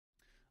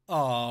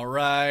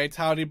Alright,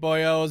 howdy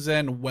boyos,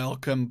 and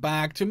welcome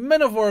back to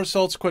Men of War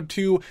Assault Squad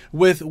 2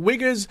 with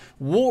Wigga's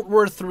World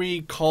War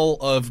III Call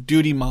of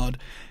Duty mod.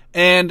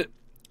 And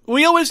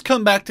we always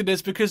come back to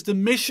this because the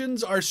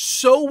missions are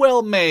so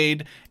well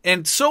made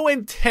and so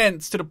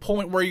intense to the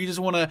point where you just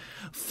want to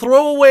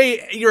throw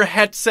away your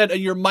headset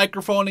and your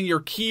microphone and your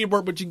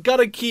keyboard, but you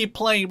gotta keep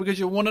playing because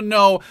you want to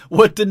know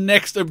what the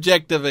next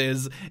objective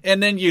is.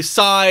 And then you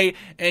sigh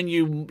and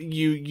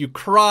you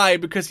cry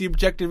because the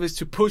objective is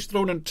to push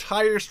through an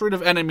entire street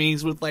of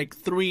enemies with like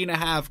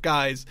 3.5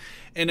 guys.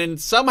 And then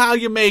somehow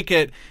you make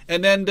it,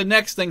 and then the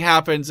next thing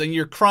happens, and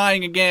you're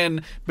crying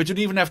again, but you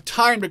don't even have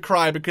time to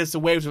cry because the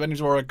waves of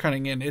enemies are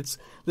coming in. It's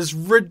this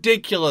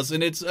ridiculous,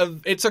 and it's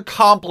a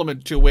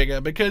compliment to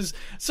Wigga, because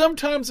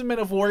sometimes in Men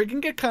of War it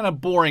can get kind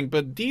of boring,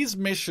 but these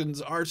missions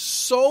are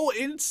so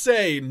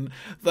insane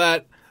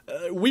that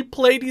we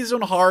play these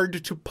on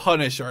hard to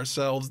punish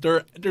ourselves.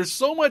 They're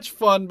so much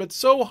fun, but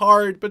so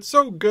hard, but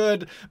so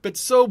good, but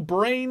so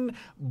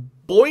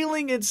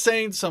brain-boiling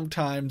insane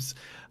sometimes.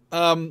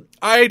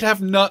 I'd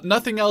have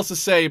nothing else to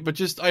say, but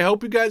just I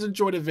hope you guys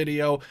enjoyed the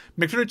video.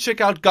 Make sure to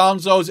check out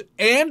Gonzo's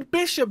and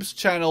Bishop's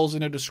channels in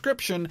the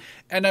description,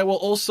 and I will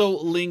also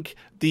link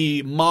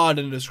the mod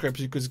in the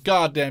description, because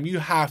goddamn, you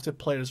have to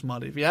play this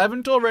mod. If you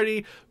haven't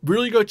already,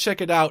 really go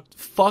check it out.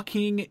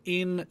 Fucking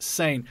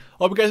insane.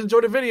 Hope you guys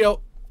enjoyed the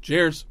video.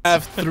 Cheers. I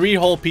have 3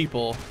 whole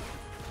people.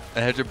 I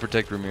had to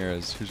protect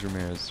Ramirez. Who's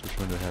Ramirez? Which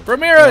one do I have?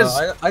 Ramirez!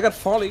 I got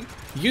Folly.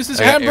 Use this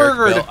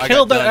hamburger to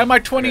kill that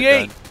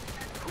MI-28.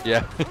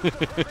 Yeah.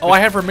 Oh, I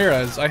have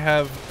Ramirez. I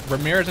have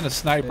Ramirez and a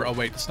sniper. Oh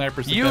wait, the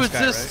sniper's the best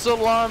guy, Use this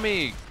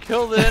salami.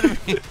 Kill the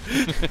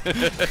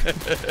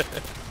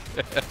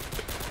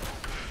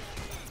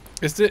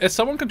enemy. Is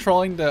someone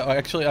controlling the? Oh,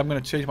 actually, I'm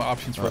gonna change my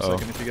options for a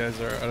second. If you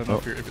guys are, I don't know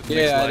if it makes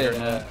lag or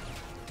not.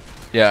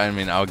 Yeah, I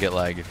mean, I'll get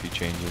lag if you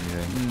change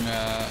anything.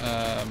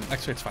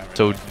 Actually, it's fine. Right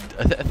So now,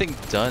 I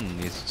think Dunn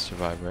needs to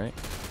survive, right?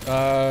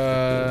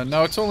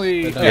 No, it's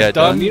only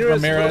Dunn,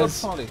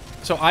 Ramirez.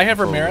 So I have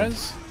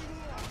Ramirez.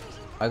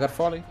 I got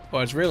Folly.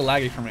 Well, it's really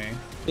laggy for me.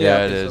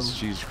 Yeah, it is.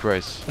 Jesus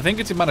Christ. I think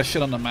it's the amount of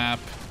shit on the map.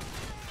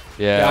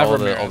 Yeah, all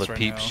the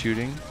peeps now.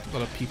 shooting. A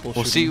lot of people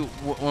Well, shooting.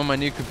 see, when my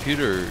new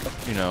computer,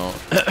 you know...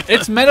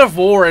 It's Men of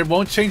War. It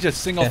won't change a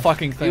single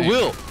fucking thing. It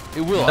will.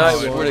 It will. No, I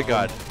swear to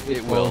God.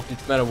 It will.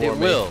 It's Men of War. It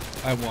will.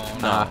 I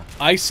won't. Nah.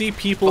 I see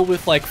people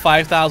with like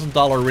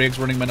 $5,000 rigs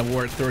running Men of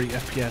War at 30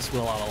 FPS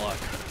with a lot of luck.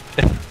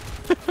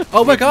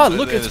 Oh my God!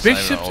 Look, it's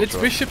Bishop's. It's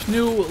Bishop's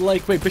new.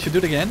 Like, wait, Bishop, do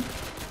it again.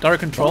 Direct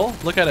control.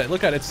 Look at it.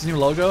 Look at it. It's his new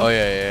logo. Oh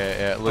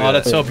yeah. Look oh,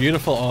 that's so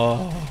beautiful.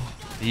 Oh.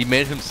 He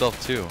made it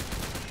himself too.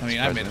 I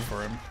mean, I made it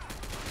for him.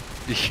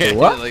 Yeah,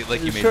 what?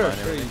 like you made sure, mine.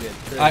 Sure you did.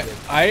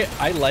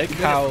 I like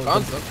how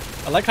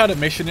I like how the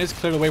mission is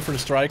clear the way for the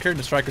Stryker.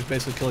 The Stryker's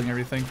basically killing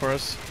everything for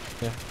us.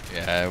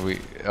 Yeah,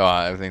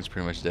 everything's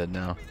pretty much dead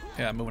now.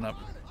 Yeah, moving up.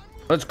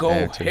 Let's go,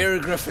 Yeah, Harry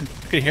Griffin.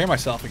 I can hear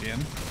myself again.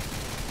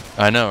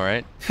 I know,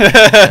 right?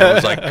 I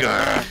was like, oh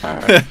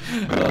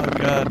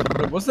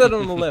God. What's that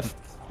on the left?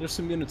 There's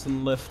some units on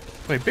the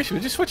left. Wait, Bishop,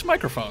 did you switch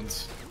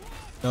microphones?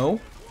 No.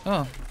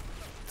 Oh.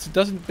 So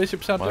doesn't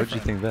Bishop sound why would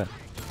different? you think that?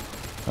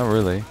 Not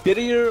really.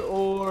 Bittier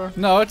or...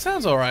 No, it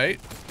sounds alright.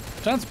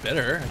 Sounds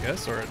better, I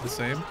guess, or the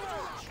same.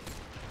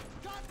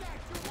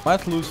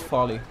 Might lose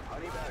Folly.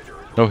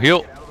 No,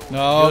 heal.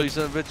 No. Heal, you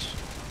son of a bitch.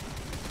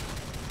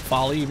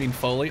 Folly, you mean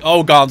Foley?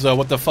 Oh, Gonzo,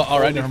 what the fuck?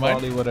 Alright, never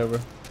mind. Folly, whatever.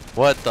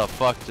 What the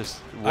fuck?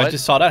 What? I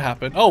just saw that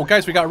happen. Oh,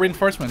 guys, we got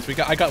reinforcements.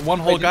 I got one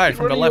whole guy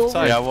from the left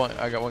side. Yeah,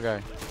 I got one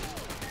guy.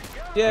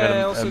 Yeah,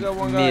 I also got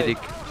one guy. Medic.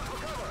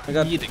 I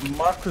got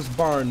Marcus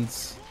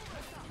Barnes.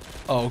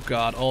 Oh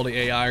god, all the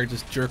AI are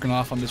just jerking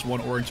off on this one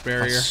orange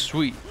barrier. Oh,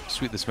 sweet.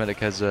 This medic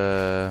has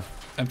a...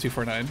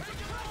 M249.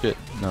 Shit,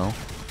 no.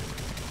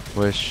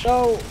 Wish.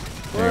 No.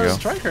 There you go.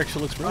 Stryker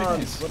actually looks really Barnes,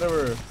 nice.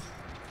 whatever.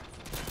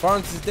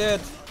 Barnes is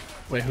dead.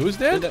 Wait, who's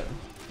dead?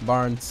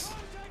 Barnes.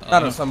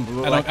 Not some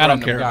I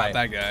don't care about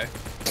that guy.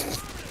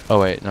 Oh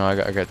wait, no,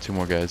 I got 2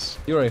 more guys.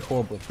 You're a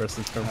horrible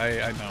person, Tom.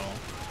 I know.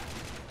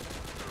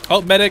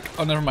 Oh, medic.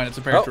 Oh, never mind. It's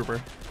a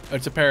paratrooper. Oh.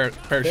 It's a parachute.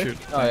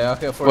 Okay. Oh yeah,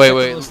 okay. For wait,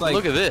 like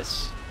look at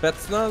this.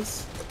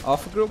 Spetsnaz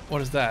Alpha Group.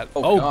 What is that?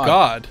 Oh,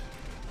 God.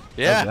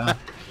 Yeah.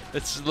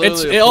 It's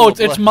literally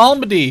it's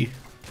Malmedy.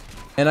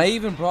 And I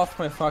even brought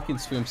my fucking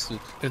swimsuit.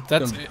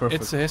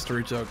 It's a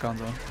history joke,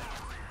 Gonzo.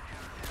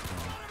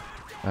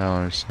 I don't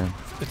understand.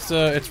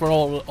 It's where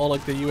all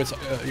like the U.S.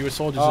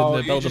 soldiers in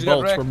the Belgian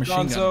boats were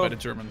machine gunned by the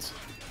Germans.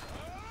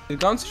 The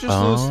guns just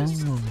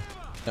lose.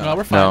 No,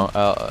 we're fine. No,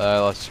 I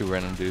lost 2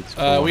 random dudes.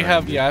 I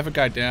have a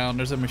guy down.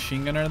 There's a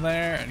machine gunner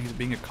there, and he's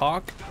being a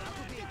cock.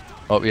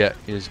 Oh yeah,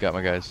 he just got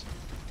my guys.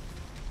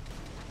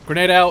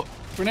 Grenade out!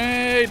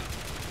 Grenade!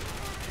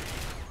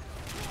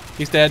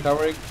 He's dead.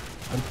 Covering.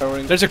 I'm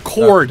covering. There's a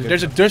cord.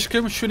 There's a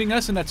Dushkum shooting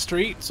us in that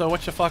street. So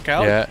watch the fuck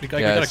out. Yeah, you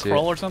gotta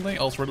crawl or something.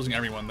 Else we're losing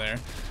everyone there.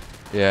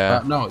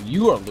 Yeah. No,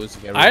 you are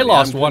losing everyone. I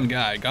lost one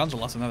guy. Gonzo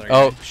lost another guy.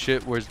 Oh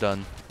shit, where's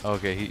Dunn?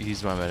 Okay,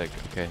 he's my medic.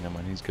 Okay, never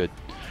mind, he's good.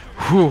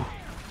 Whew.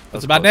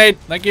 That's a bad nade.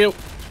 Thank you.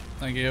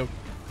 Thank you.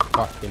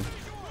 Fucking.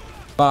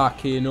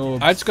 Fucking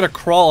noobs. I just gotta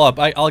crawl up.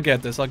 I'll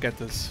get this. I'll get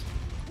this.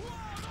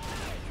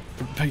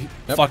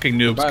 Yep. Fucking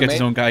noobs Goodbye, gets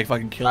his mate. own guy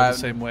fucking killed the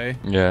same way.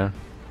 Yeah.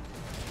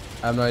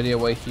 I have no idea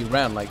why he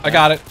ran like that. I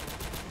got it.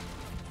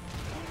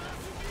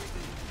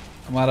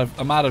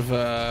 I'm out of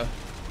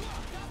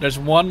there's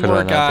one Could more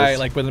I not guy this?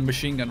 like with a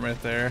machine gun right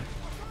there.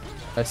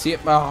 I see it.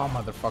 Oh,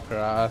 motherfucker.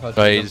 I thought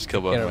Oh, you he were just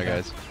killed both scared of my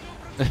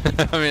of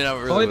guys. I mean, I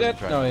really Fully wasn't dead?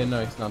 trying.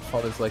 No, he's not.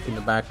 Fall is like in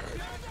the back.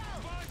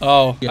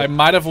 Oh, Yeah. I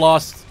might have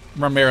lost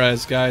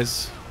Ramirez,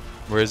 guys.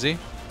 Where is he?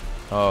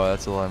 Oh,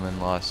 that's a lemon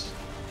lost.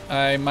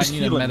 I might need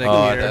a healing. medic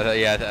Oh, here.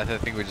 yeah, I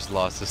think we just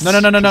lost this. No.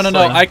 Just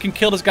like- I can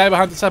kill this guy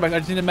behind the side. I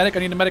just need a medic. I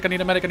need a medic. I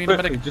need a medic. I need a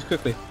Quickly, medic. just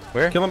quickly.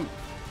 Where? Kill him.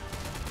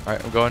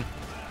 Alright, I'm going.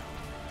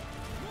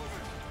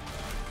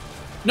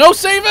 No,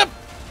 save him!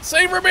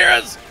 Save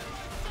Ramirez!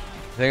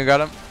 I think I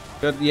got him.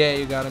 Good. Yeah,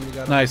 you got him. You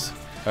got him. Nice.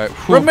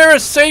 Alright.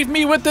 Ramirez, save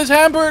me with this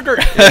hamburger!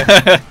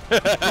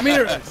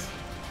 Ramirez!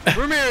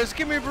 Ramirez,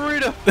 give me a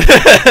burrito!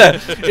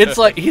 It's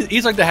like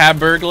he's like the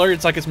Hamburglar.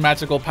 It's like his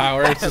magical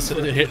power. It's just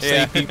to hit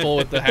save people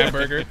with the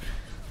hamburger.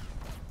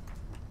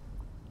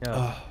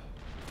 Yeah.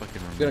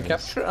 Fucking We're gonna Ramirez.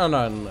 capture? Oh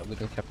no, we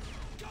can capture.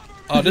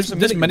 Oh, this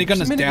There's a minigun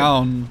there's is a minigun.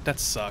 down. That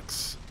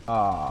sucks.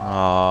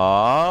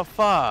 Ah. Aw,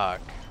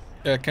 fuck.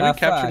 Can we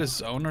capture fuck. this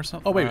zone or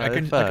something? Oh wait, I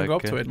can go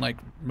up to it and like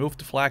move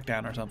the flag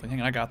down or something.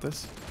 Hang on, I got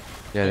this.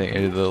 Yeah,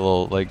 the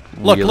little, like,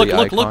 Look,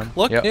 wheelie look, icon.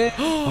 look. Yep.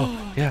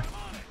 Yeah. Yeah.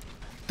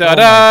 Da Oh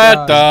da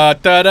my da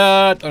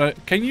da da.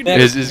 Can you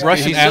Is- do is-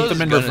 Russian he still has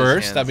anthem in gun in his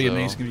reverse? hands, That'd be though.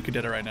 amazing if you could do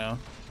it right now.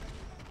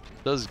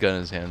 Does his gun in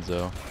his hands,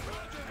 though.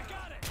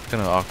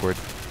 Kind of awkward.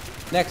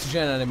 Next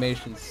gen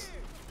animations.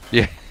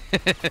 Yeah.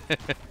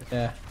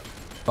 Yeah.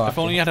 Fuck. If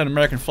only you had an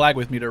American flag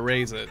with me to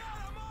raise it.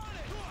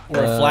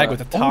 Or a flag with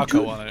a taco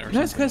dude. on it or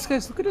Guys, something.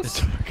 guys, look at this.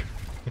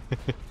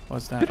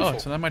 What's that? Oh,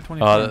 so that might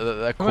 24. Oh,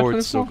 that Am I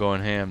cord's still 24?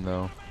 going ham,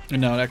 though.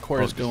 No, that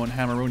core is going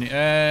hammeroonie.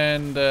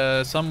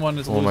 And someone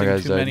is Oh, my losing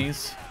guy's too dead.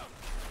 manys.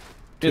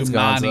 Too It's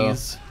Gonzo.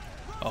 manies.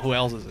 Oh, who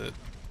else is it?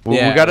 Well,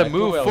 Yeah, we gotta like,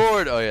 move who else?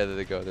 forward. Oh, yeah, there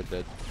they go. They're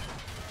dead.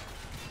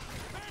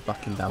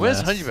 Fucking dumbass.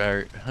 Where's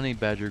Honey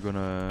Badger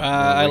gonna...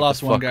 I wake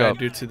lost the one fuck guy up?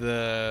 due to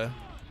the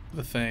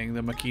thing,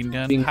 the machine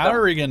gun. Being How up.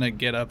 are we gonna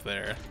get up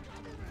there?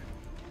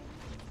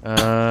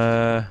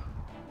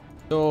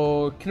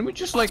 So, can we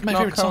just like my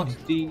knock favorite out song.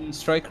 the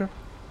striker?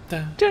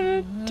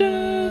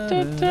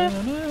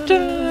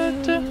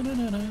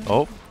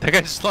 Oh, that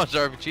guy just launched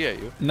an RPG at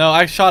you. No,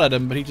 I shot at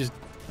him, but he just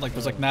like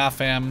was like, nah,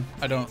 fam.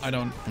 I don't.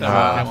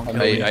 That won't kill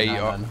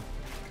me.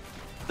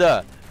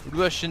 The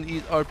Russian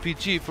eat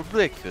RPG for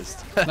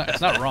breakfast.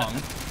 It's not wrong.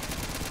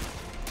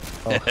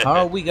 Oh, how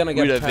are we gonna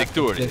get We are past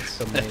victorious.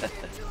 this, mate?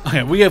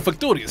 Okay, we have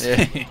victorious.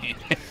 Yeah.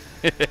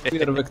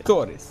 We are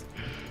victorious.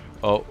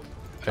 Oh,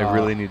 I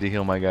really need to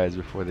heal my guys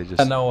before they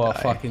just I know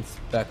die. fucking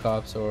Spec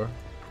Ops or...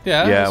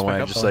 Yeah. Yeah, let's when back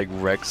I up. just like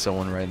wreck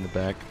someone right in the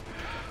back.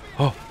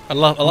 Oh, I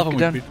love when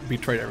down. we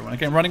betrayed everyone.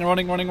 Okay, I'm running.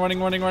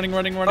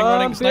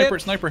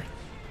 Bitch. Sniper.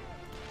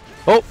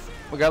 oh,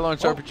 my guy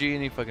launched Oh. RPG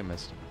and he fucking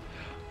missed.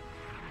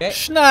 Okay,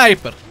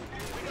 Sniper.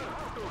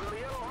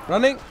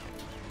 running.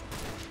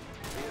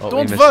 Oh, he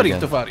Don't missed worry,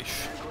 again.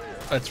 Tavarish.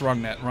 That's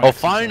wrong net. Wrong Oh, net.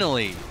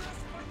 finally!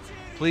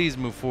 Please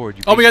move forward.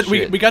 You Oh, we piece got of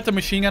shit. we got the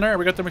machine gunner.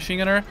 We got the machine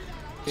gunner.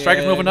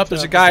 Striker's Yeah, moving up. good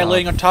There's a job. guy Oh,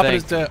 laying on top of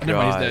his. thank Never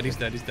mind, he's God. dead. He's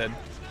dead. He's dead.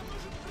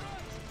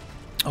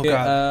 Oh Okay,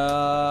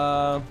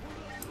 god.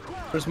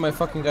 where's my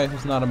fucking guy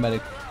who's not a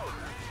medic?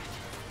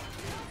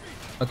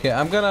 Okay,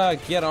 I'm gonna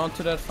get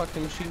onto that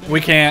fucking machine gun.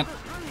 We can't.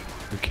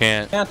 We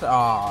can't. Can't.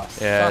 Ah,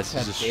 Yeah,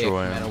 suck it's a destroy dick, him.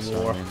 man of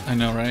so, war. I mean, I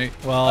know, right?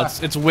 Well, it's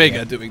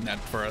Wigga doing that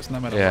for us,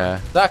 not matter yeah.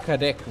 Suck a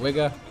dick,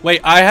 Wigga. what.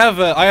 Wait, I have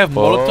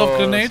Molotov Oh,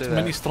 grenades, say that.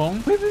 mini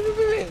strong.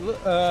 Wait,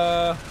 look,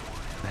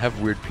 They have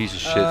weird piece of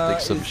shit like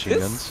is submachine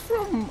this guns.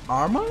 from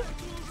Arma?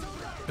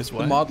 Is The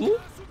what? model?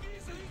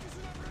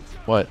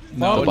 What?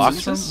 No, the it's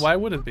just boxes? from- why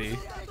would it be?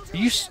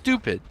 You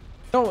stupid.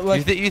 No,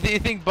 like you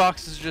think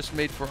boxes are just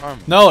made for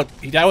armor? No,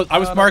 I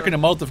was No, marking no.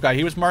 a Molotov guy.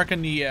 He was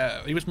marking the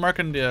I was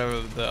marking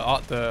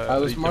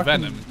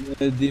venom.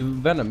 the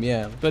venom,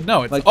 yeah. But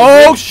no, it's Like the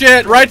oh green-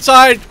 shit! Right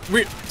side.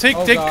 Take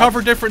Oh, take God.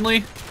 cover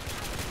differently.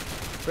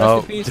 Oh,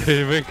 Rest in peace.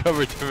 they've been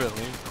covered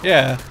differently.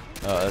 Yeah.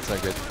 Oh, that's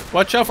not good.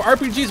 Watch out for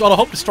RPGs. Well, I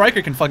hope the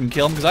Stryker can fucking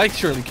kill him because I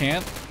surely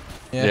can't.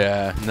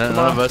 Yeah, none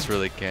on. of us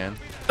really can.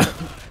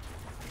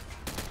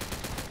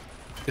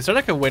 Is there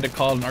like a way to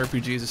call an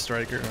RPG as a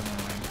Stryker?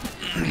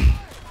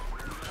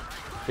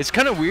 It's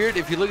kind of weird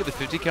if you look at the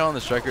 50 cal on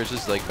the Stryker. It's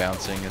just like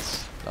bouncing.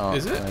 It's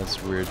Is it?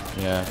 That's weird.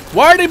 Yeah.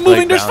 Why are they moving?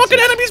 Like There's fucking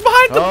bounces. enemies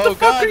behind them. Oh What the fuck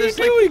god, are you there's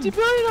like doing? 50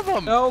 billion of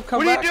them. No,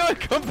 come what back. are you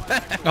doing? Come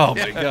back. Oh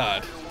my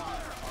god.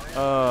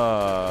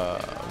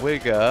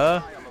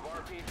 Wigga.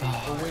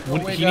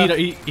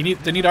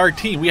 They need our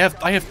team.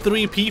 I have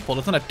 3 people.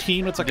 That's not a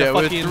team. It's like Yeah, a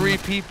with fucking 3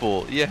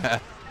 people. Yeah.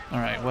 All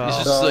right. It's Well,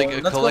 just So, like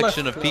a let's go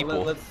collection left. of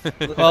people.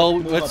 well,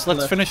 move let's up to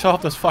left. finish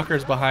off those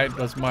fuckers behind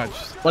as much.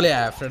 Well,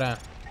 yeah, after that.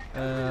 I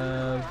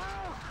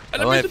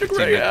only Enemies have in the 15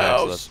 gray med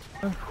packs house.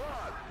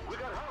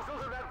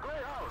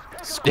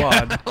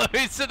 Squad. Let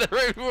me sit there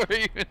right before you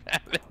even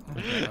have it.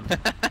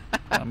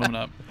 I'm moving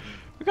up.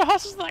 We got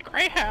houses in that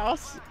gray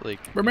house. Like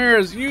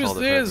Ramirez, use called it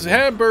this perfectly.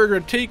 hamburger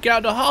to take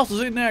out the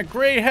houses in that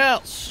gray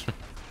house.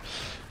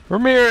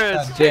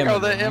 Ramirez, God take damn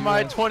out it, the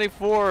Ramirez.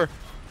 Mi-24.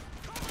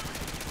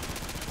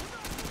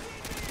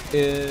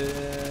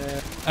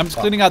 I'm just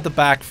cleaning out the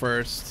back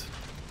first.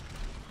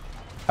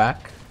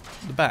 Back.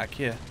 The back,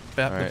 yeah.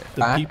 Alright. The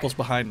Back? people's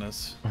behind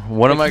us.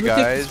 One of my Can we take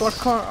the guys. SWAT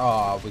car?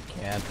 Oh, we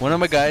can't. One of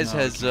my guys No,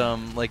 we has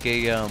can't. like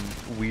a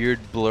weird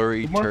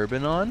blurry More?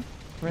 turban on.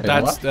 Right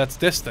That's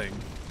this thing.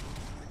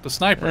 The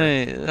sniper.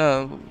 Hey,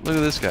 look at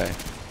this guy.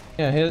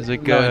 Yeah, It's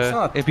like no, it's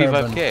not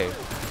AP5K.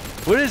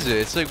 What is it?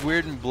 It's like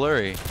weird and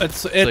blurry.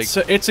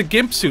 It's a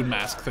gimp suit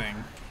mask thing.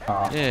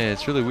 Oh. Yeah,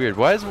 it's really weird.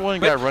 Why is one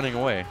guy running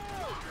away?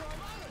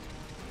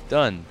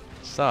 Done.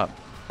 Stop.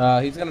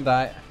 He's gonna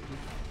die.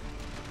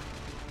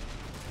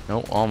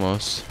 No,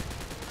 almost.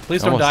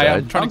 Please don't Almost die.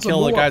 I'm died. trying to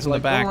kill the guys in the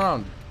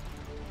back.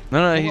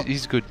 No,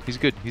 he's good. He's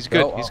good. He's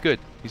good. Go He's up. good.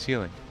 He's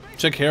healing.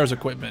 Check Hero's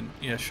equipment.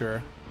 Yeah,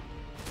 sure.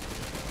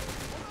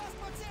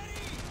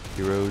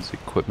 Heroes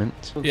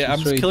equipment. Yeah, I'm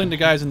just killing the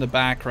guys in the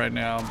back right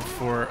now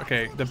before.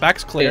 Okay, the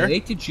back's clear.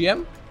 There's ATGM?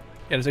 Yeah,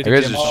 there's You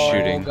guys ATGM. are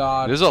shooting. Oh,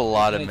 God. There's a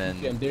lot of There's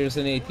an men. ATGM. There's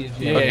an ATGM.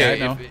 Yeah, Okay, I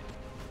know.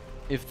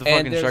 if the And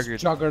fucking there's Stryker.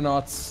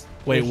 juggernauts.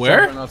 Wait, There's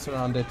where? Juggernauts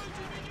around it.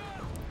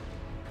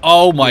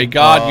 Oh my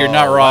God, you're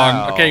not Oh, wrong.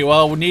 wow. Okay,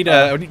 well we need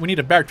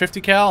a Barrett 50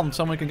 cal and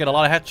someone can get a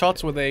lot of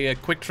headshots with a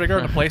quick trigger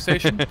on a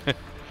PlayStation.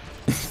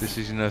 This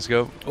is no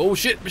scope. Oh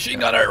shit, machine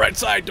gun on our right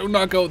side. Do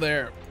not go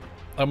there.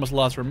 I almost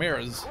lost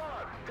Ramirez.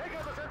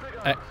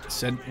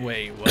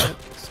 Wait, what?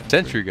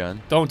 Sentry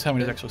gun. Don't tell me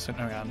there's actual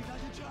sentry gun.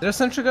 There's a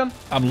sentry gun?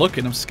 I'm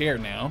looking. I'm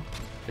scared now.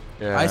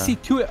 Yeah. I see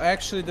two.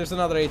 Actually, there's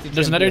another ATGM.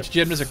 There's another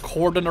here. HGM. There's a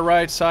cord on the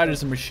right side.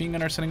 There's a machine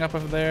gunner setting up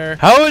over there.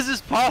 How is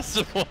this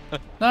possible? No,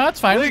 that's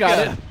fine. We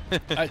got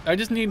Wigga. it. I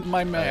just need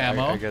my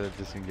ammo. I gotta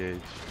disengage.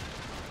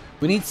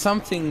 We need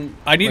something.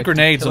 I need like, to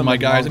grenades kill on him my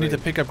with guys. I long need to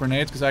range. pick up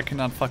grenades because I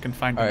cannot fucking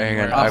find All them right,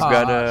 hang on.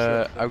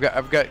 anywhere.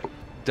 I've got.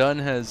 Dunn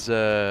has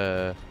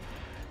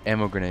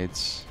ammo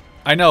grenades.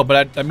 I know,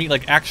 but I mean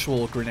like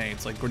actual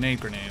grenades, like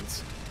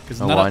grenades.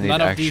 Because Oh, none, well, I of, need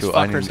none of these actual-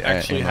 I fuckers need,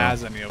 actually ammo.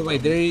 has any of them.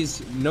 Wait, there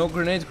is no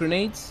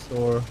grenades,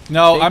 or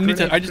No, fake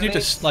I just need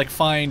grenades? to like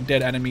find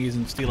dead enemies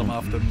and steal them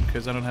off them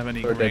because I don't have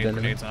any Or dead enemy.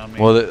 grenades on me.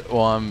 Well,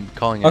 I'm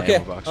calling it Okay,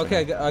 ammo box.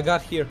 okay, right I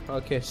got here.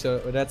 Okay, so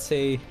that's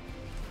a. now.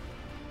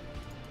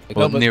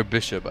 Well, but- near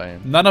Bishop, I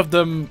am. None of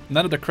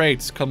the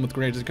crates come with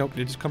grenades.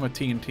 They just come with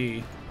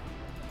TNT.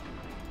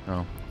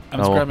 Oh. I'm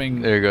Oh, well,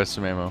 grabbing. there goes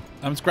some ammo.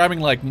 I'm just grabbing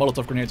like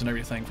Molotov grenades and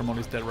everything from all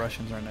these dead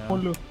Russians right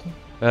now.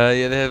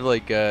 Yeah, they have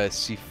like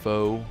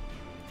C4.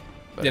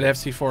 Yeah, they have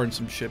C4 and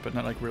some shit, but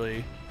not like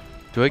really.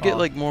 Do I get Oh.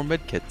 like more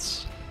med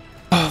kits?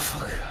 Oh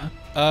fuck!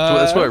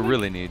 That's what I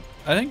really need.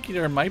 I think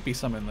there might be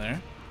some in there.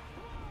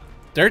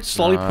 They're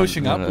slowly No,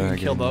 pushing no, up. no, We they're can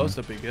kill getting more. those.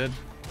 That'd be good.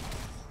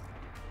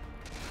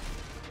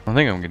 I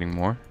think I'm getting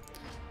more.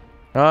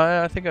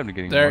 I think I'm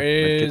getting There more.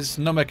 med kits. is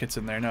no medkits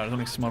in there. No, there's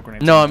only smoke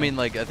grenades. No, in I there. mean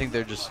like I think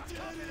they're just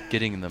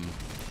getting them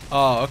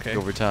Oh, okay.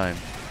 over time.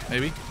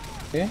 Maybe.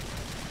 Okay.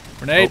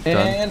 Grenade.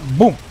 Done. And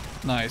boom!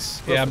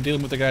 Nice. Yeah, I'm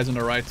dealing with the guys on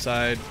the right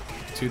side.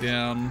 2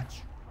 down.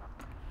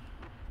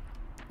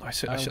 I I'm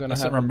set gonna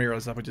have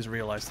Ramirez up. I just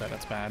realized that.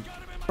 That's bad.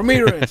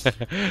 Ramirez. Wait,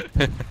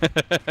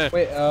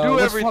 Do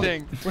where's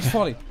everything. Folly? Where's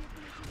Folly?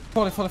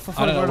 Folly.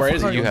 I don't know. Where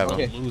is he? You have him.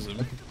 Okay. Lose him.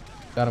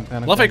 Got him.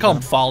 Got him. Love how I call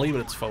him Folly, but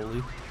it's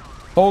Foley.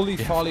 Folly,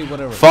 Folly,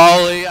 whatever.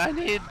 Folly, I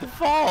need the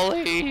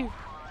folly.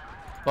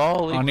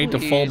 Folly. I need the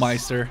please. full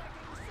Meister.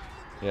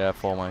 Yeah,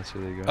 full Meister.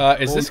 There you go.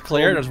 Is this Foley,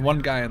 clear? Foley. There's one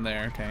guy in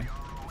there. Okay.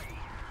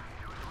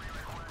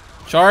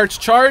 Charge!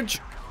 Charge!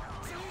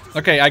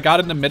 Okay, I got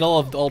in the middle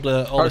of all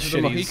the Charge of the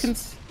shitties.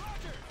 Mohicans.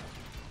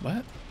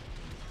 What?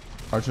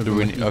 Charge of Do the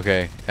we? Mohicans.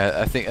 Okay.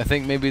 I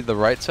think maybe the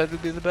right side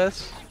would be the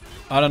best.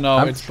 I don't know.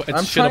 I'm It's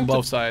trying shit on to-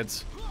 both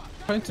sides.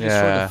 I'm trying to Yeah.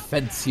 destroy the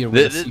fence here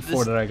with the Th-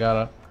 C4 that I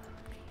got.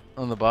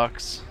 On the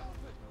box.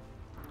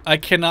 I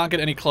cannot get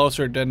any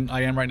closer than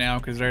I am right now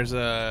because there's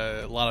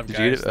a lot of Did guys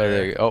you get it? Oh,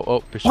 there you go.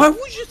 Oh, Bishop. Why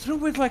would you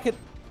throw it like a...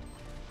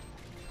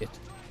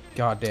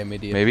 Goddamn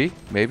idiot.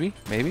 Maybe.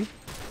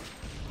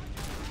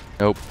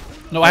 Nope.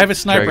 No, I have a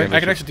sniper. Dragon I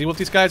can Bishop. actually deal with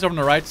these guys over on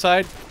the right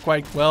side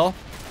quite well.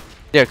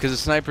 Yeah, because the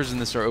snipers in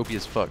this are OP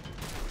as fuck.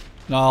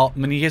 No, I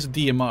mean he has a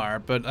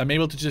DMR, but I'm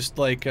able to just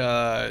like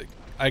I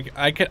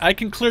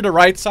can clear the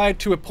right side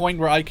to a point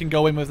where I can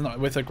go in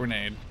with a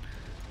grenade.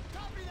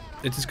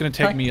 It's just gonna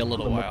take me a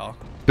little while.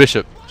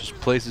 Bishop just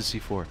plays the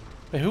C4.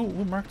 Hey, who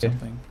marked Okay.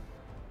 something?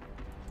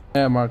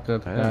 Yeah, mark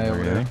that I guy didn't over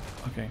mark there. anything.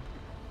 Okay.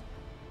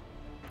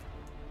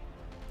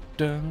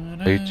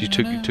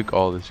 You took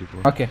all the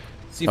C4. Okay.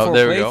 C4 Oh,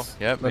 there we go. place.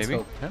 Yeah, Let's maybe.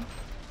 go. Yeah.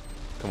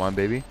 Come on,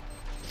 baby.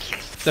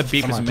 The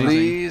beep Come is on,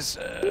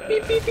 amazing.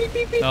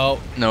 Please. No.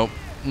 Nope.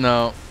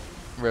 No.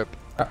 Rip.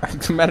 I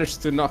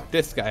managed to knock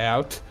this guy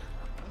out.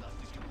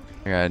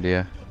 I got an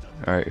idea.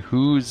 Alright,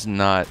 who's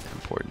not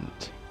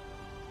important?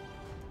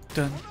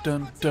 Dun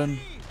dun dun.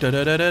 Dun,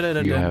 dun, dun, dun,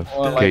 dun, You dun, have.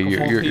 dun. Okay, like,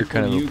 of all you're people,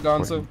 kind of you,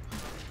 Gonzo? important.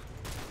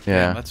 Damn,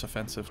 Yeah. that's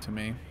offensive to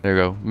me. There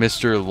you go.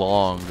 Mr.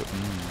 Long.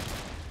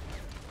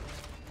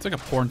 It's like a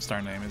porn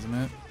star name, isn't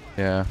it?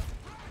 Yeah.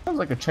 Sounds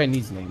like a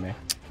Chinese name, eh?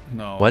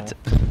 No. What?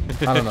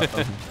 I don't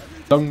know.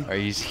 Dong. Are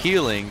he's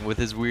healing with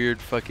his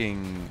weird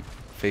fucking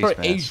face For mask?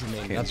 Asian name,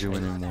 Can't that's zoom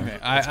in right. anymore.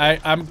 Okay,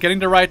 I'm getting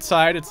the right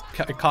side. It's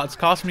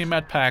costing me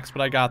med packs,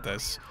 but I got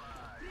this.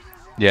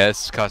 Yeah,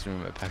 it's costing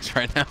me my packs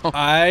right now.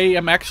 I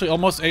am actually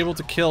almost able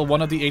to kill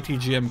one of the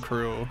ATGM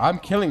crew. I'm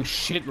killing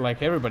shit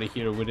like everybody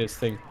here with this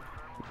thing.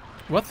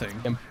 What thing?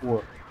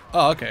 M4.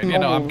 Oh, okay. You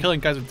know, I'm No. killing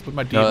guys with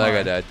my DMR. No, that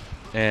guy died.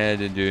 And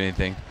didn't do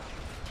anything.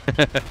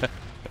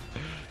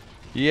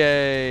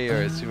 Yay!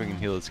 Alright, let's see if we can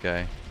heal this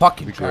guy.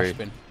 Fucking Be trash great.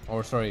 bin.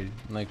 Or sorry,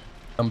 like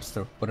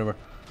dumpster, whatever.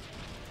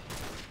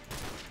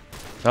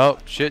 Oh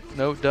shit!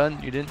 No,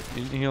 done. You didn't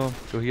heal him.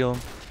 Go heal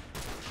him.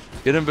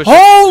 Get him, Bishop.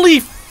 Holy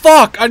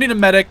fuck! I need a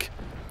medic.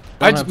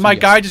 Don't have to My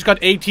yet. guy just got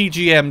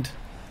ATGM'd.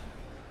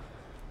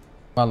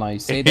 Well, now you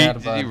say Did that,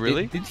 he but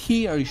really? Did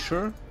he? Are you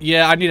sure?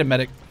 Yeah, I need a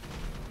medic.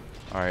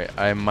 Alright,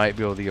 I might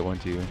be able to get one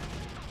to you.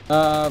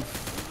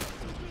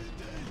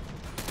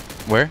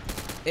 Where?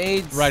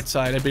 AIDS. Right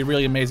side. It'd be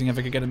really amazing if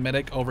I could get a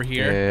medic over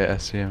here. Yeah, I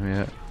see him.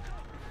 Yeah.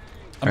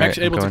 I'm Alright,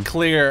 actually I'm able going. to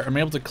clear. I'm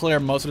able to clear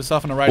most of the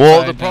stuff on the right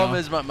Well, side. the problem now.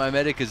 is my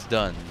medic is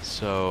done.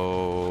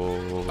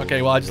 So.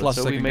 Okay, well I just let's lost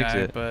a hope he second makes guy,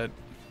 it. but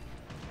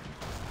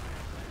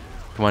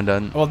Come on,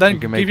 done. well then You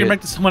can give make your it.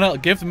 medic to someone else.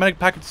 Give the medic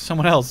packet to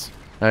someone else.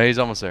 No, he's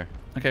almost there.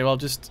 Okay, well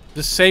just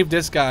save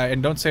this guy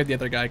and don't save the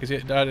other guy because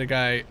the other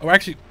guy. Or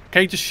actually,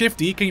 can you just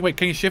shift E? Can you wait?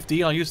 Can you shift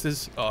E? I'll use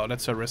this. Oh,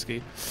 that's so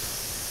risky.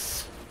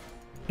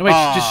 No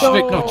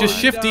wait, just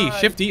shift E. died.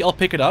 Shift E. I'll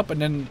pick it up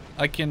and then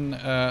I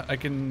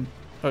can.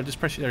 Oh, just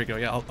press. There we go.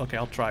 Yeah.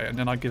 I'll try it and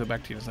then I'll give it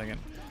back to you in a second.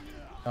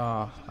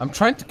 I'm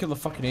trying to kill the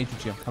fucking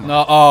ATGM. Come on.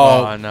 No.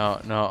 Oh, Oh. no.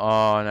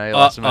 Oh, now you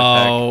lost him in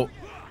Oh.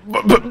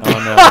 Oh,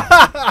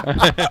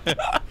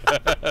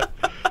 no.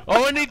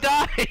 Oh, and he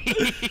died!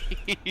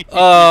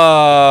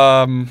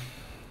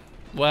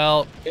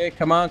 Well, Okay,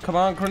 come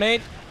on,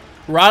 grenade.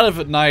 we're out of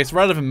it. Nice.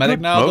 We're out of a medic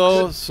now,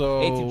 though.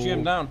 So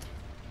ATGM down.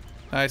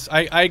 nice.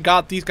 I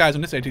got these guys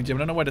on this ATGM. I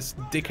don't know why this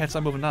dickhead's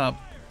not moving up.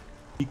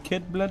 You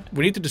kid blood.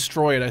 We need to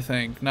destroy it. I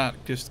think, not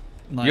just.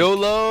 Like,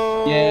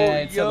 YOLO! Yeah,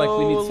 it said, like,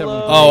 we need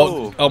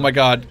several- Oh my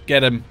God!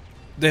 Get him!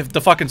 The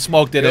fucking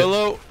smoke did it.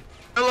 YOLO!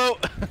 YOLO!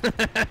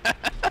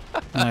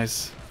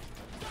 Nice.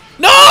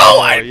 No!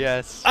 Oh,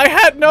 yes. I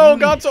had no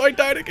God, so I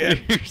died again.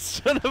 You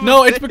son of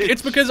No, a it's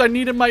bitch. because I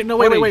needed my. No,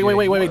 wait.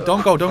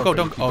 Don't go.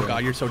 Oh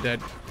God, you're so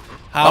dead.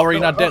 How are you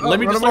not dead? Let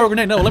me just throw a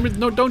grenade.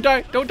 No, don't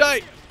die.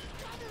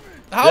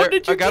 How There,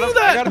 did you I got do him, I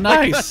that? got him, I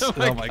Nice. got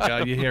him, I Oh my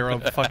God, you hero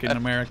of fucking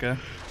America.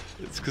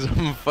 It's because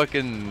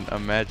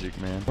I'm magic,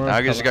 man. Where Now I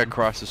is just Colin? got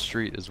across the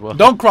street as well.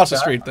 Don't cross the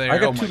street there. I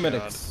got Oh two my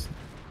medics.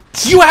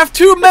 God. You have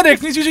two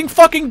medics and he's using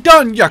fucking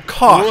done, you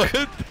cock.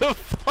 What the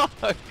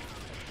fuck?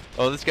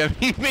 Oh, this guy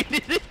he made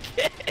it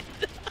again.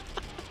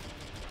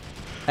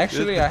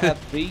 Actually, I had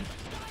 3.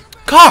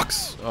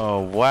 Cocks! Oh,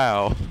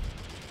 wow.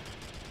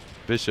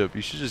 Bishop,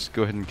 you should just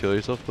go ahead and kill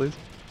yourself, please.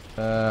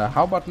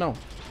 How about no?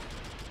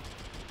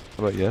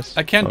 How about yes?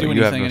 I can't Oh, do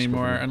you have anything no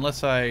anymore smoke.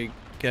 unless I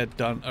get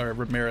done or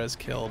Ramirez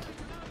killed.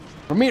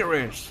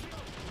 Ramirez.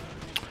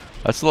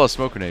 That's a lot of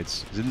smoke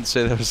grenades. It didn't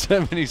say there was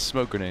that many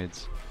smoke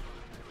grenades.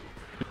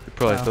 You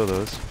probably Wow. throw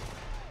those.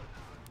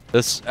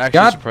 This actually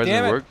God surprisingly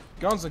damn it. worked.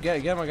 Gonzo,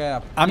 get my guy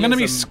up. I'm He gonna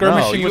has be some-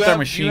 skirmishing you with their have-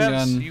 machine you have,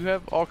 gun. You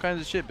have all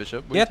kinds of shit,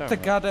 Bishop. What are you Get talking the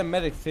about? goddamn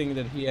medic thing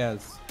that he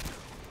has.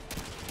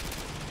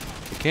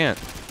 You can't.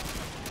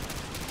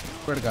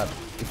 Swear to God,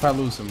 if I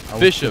lose him, I will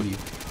Bishop,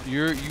 kill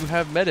you. you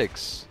have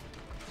medics.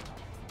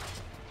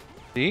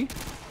 See?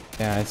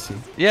 Yeah, I see.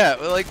 Yeah,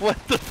 like what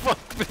the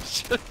fuck,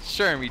 Bishop?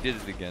 Sure, he did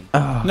it again.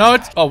 No,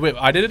 it's. Oh, wait,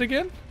 I did it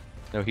again?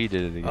 No, he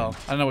did it again. Oh,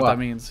 I don't know what What? that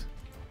means.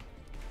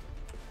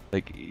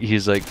 Like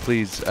he's like,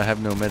 please, I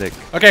have no medic.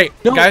 Okay,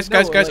 No, guys,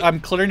 no, like, I'm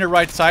clearing the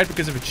right side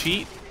because of a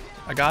cheat.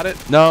 I got it.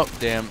 No,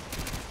 damn.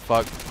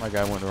 Fuck, my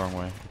guy went the wrong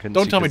way. I couldn't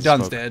Don't see tell me 'cause of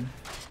Dunn's smoke. dead.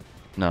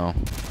 No.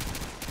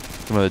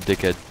 Some other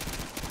dickhead.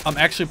 I'm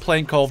actually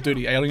playing Call of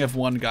Duty. I only have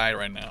one guy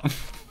right now.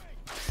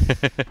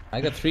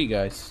 I got 3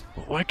 guys.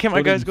 Why can't my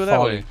Including guys go that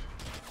Folly. way?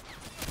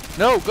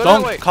 No, go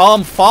Don't that way. call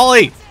him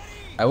Folly.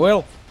 I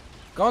will.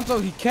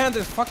 Gonzo, he can't.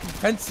 There's fucking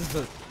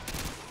fences.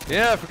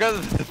 Yeah, I forgot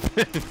the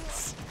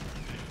fence.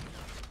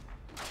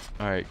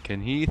 Alright,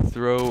 can he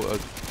throw a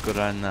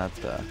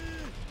granata?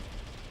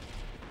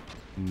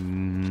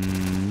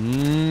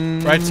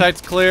 Right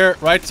side's clear.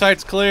 Right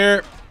side's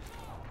clear.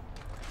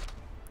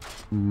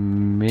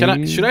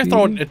 Maybe? Should I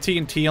throw a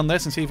TNT on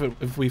this and see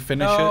if we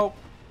finish No.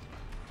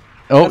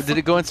 Oh, did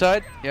it go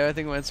inside? Yeah, I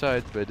think it went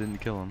inside, but it didn't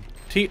kill him.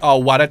 it? Oh,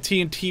 wow, that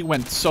TNT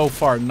went so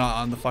far not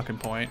on the fucking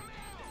point.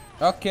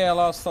 Okay, I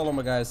lost all of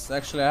my guys.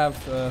 Actually, I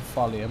have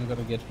Folly. I'm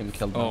gonna get him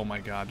killed. Oh now. my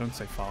God, don't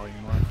say Folly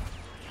anymore.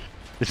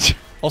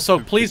 Also,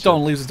 please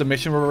don't lose the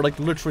mission. We're like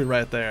literally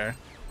right there.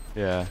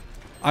 Yeah.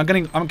 I'm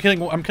killing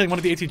one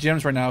of the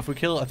ATGMs right now. If we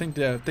kill, I think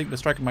the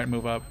Stryker might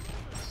move up.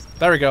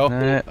 There we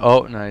go.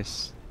 Oh,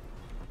 nice.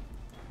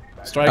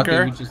 Stryker,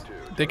 Okay, we just-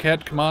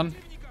 dickhead, come on.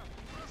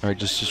 Alright,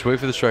 just wait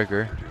for the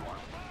striker.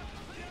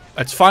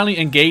 It's finally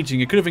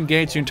engaging. It could have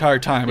engaged the entire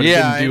time, but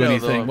Yeah, it didn't do I know,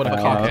 anything. though. What a Uh,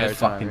 cockhead.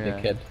 fucking yeah.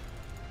 dickhead.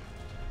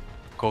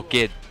 Cool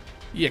kid.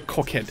 Yeah,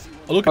 cockhead.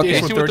 Oh, look at Okay. the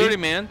AC-130, 130.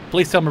 man.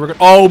 Please tell me we're good.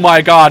 Oh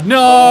my god, no!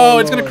 Oh,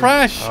 It's gonna Lord.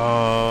 crash.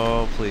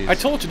 Oh, please. I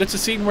told you, that's a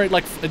scene where it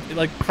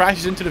like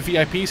crashes into the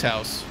VIP's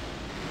house.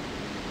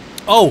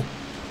 Oh,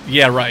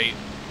 yeah, right.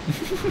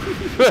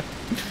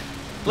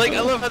 Like,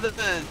 I love how the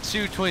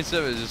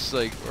 227 is just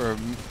like, or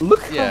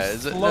Look how yeah,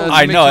 is it, slow. it's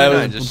I a know, MiG-29,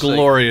 that was just like-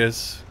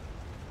 glorious.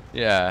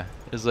 yeah,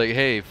 it's like,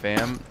 hey,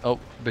 fam. Oh,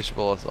 Bishop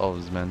lost all of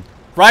his men.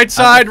 Right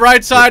side,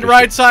 right side, Bishop.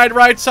 right side,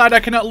 right side. I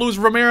cannot lose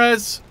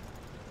Ramirez.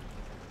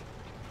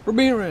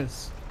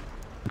 Ramirez.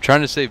 I'm trying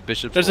to save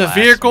Bishop's There's a last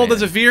vehicle. man.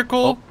 There's a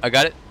vehicle. Oh, I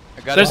got it.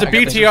 I got There's it. a I got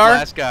Bishop's BTR.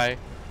 last guy.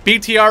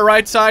 BTR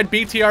right side.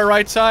 BTR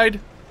right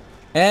side.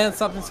 And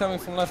something's coming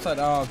from left side.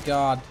 Oh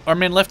god.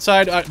 Armin left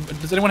side.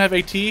 Does anyone have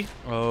AT?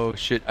 Oh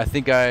shit! I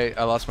think I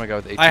lost my guy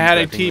with AT. I had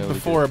but AT think I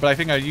before, but I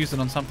think I used it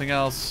on something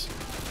else.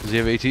 Does he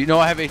have AT? No,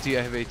 I have AT.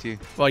 I have AT.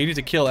 Well, you need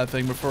to kill that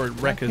thing before it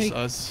wrecks Okay.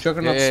 us.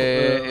 Juggernaut's,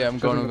 Yeah, I'm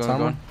going. Juggernaut's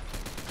armor.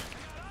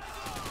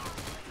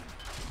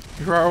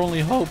 You're our only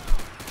hope.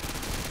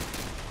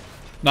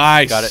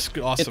 Nice. Got it.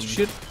 Awesome. It's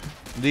shit.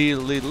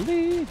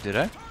 Lee. Did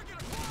I? I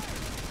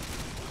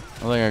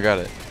think I got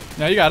it.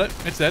 Now you got it.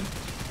 It's dead.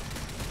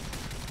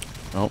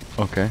 Oh,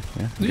 okay.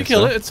 Yeah. Did you guess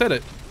kill so. it? It said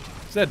it.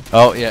 It's dead.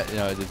 Oh yeah,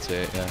 no, I did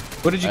say it. Yeah.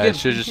 What did you I get?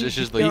 should just- it's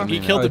just leaving He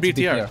me killed Oh, the it's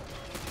BTR.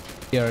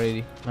 BTR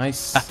 80.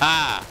 Nice.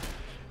 Ha!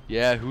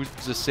 Yeah, who's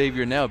the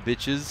savior now,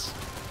 bitches?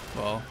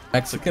 Well,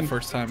 it's like the Mexican.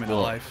 first time in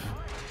Well, life.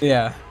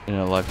 Yeah. In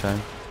a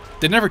lifetime.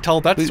 They never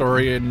told that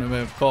story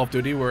in Call of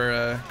Duty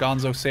where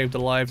Gonzo saved the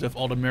lives of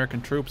all the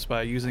American troops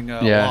by using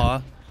Yeah.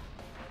 law.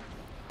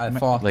 I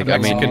thought. Like, the I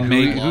mean, Mexican who,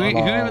 made who, law.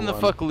 who even the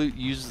one. fuck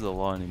uses the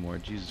law anymore?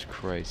 Jesus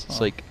Christ. It's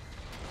Oh. like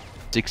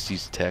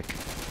 60s tech.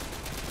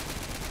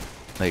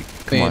 Like,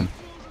 come Man, on.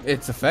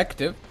 It's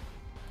effective.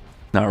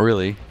 Not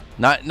really.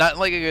 Not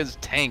like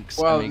against tanks.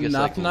 Well, I mean, against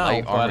not like now,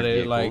 light but armored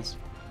it, like- vehicles.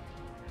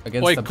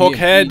 Against Oi, a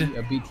cockhead. BMP,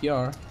 a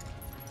BTR.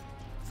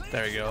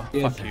 There you go.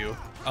 Yeah. Fuck you.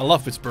 I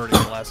love Fitzbirdie,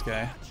 the last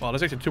guy. Well,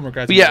 there's actually 2 more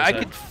guys. But on yeah, the I other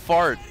could side.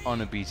 fart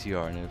on a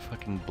BTR and it'd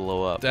fucking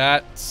blow up.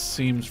 That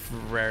seems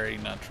very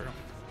not true.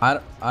 I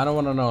don't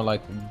want to know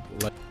like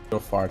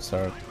your farts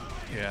are.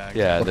 Yeah.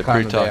 Yeah, What they're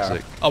kind pretty they are.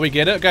 toxic. Oh, we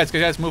get it,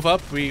 guys. Move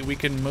up. We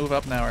can move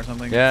up now or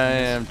something.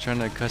 Yeah, I'm trying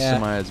to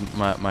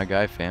customize my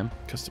guy, fam.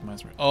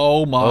 Customize.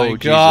 Oh my Oh, god.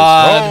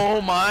 Jesus.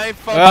 Oh my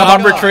fucking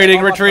I'm God. retreating.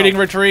 How about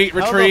Retreat. How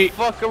the Retreat.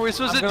 fuck are we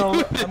supposed I'm to gonna,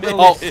 do I'm this? gonna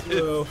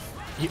list,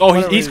 Oh,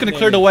 whatever he's his gonna name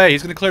clear the is. way.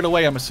 He's gonna clear the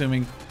way. I'm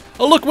assuming.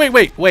 Oh look!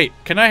 Wait!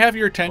 Can I have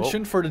your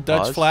attention Oh, for the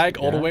Dutch pause. flag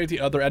all the Yeah. way to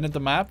the other end of the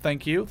map?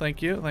 Thank you.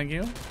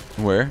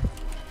 Where?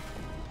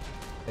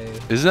 Hey.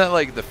 Isn't that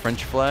like the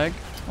French flag?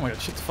 Oh my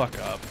god! Shut the fuck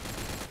up.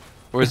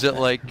 Or is it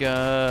like,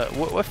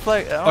 what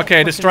flag? I don't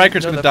Okay, the fucking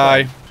Striker's know gonna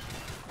that flag. die.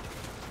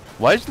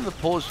 Why isn't the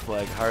Polish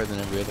flag higher than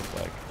every other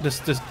flag? This.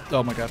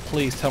 Oh my god!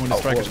 Please tell me the Oh,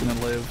 Striker's well.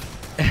 gonna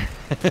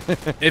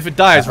live. If it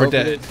dies, I we're hope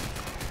dead. it-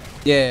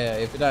 Yeah,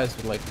 if it dies,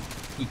 we're like.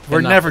 we We're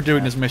cannot never get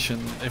doing that. this mission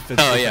if it.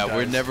 Oh if it yeah,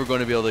 we're dies. never going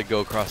to be able to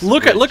go across. The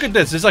Look bridge. at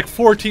this. There's like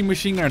 14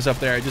 machine gunners up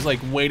there, just like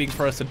waiting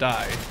for us to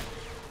die.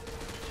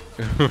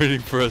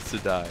 waiting for us to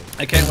die.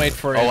 I can't wait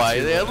for it. Oh,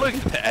 to, yeah, look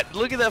at that!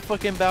 Look at that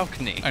fucking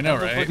balcony. I know, How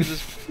the right? fuck is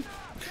this-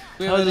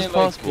 We How have is any, this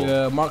possible?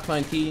 Like, Mark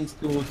 19s,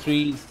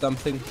 203s,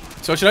 something.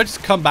 So should I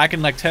just come back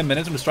in like 10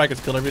 minutes when the Strikers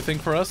kill everything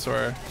for us,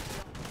 or?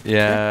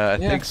 Yeah,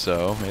 I Yeah. think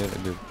so. Maybe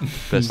that'd be the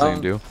best thing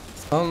to do.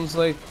 Sounds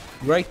like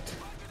great.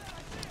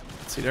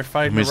 Let's see, they're I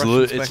fighting mean, the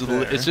it's, Russians back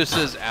there. it just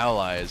says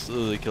allies,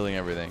 literally killing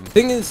everything.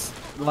 Thing is,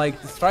 like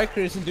the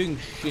Striker isn't doing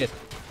shit.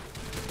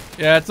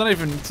 Yeah, it's not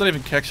even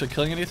actually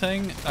killing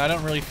anything. I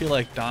don't really feel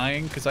like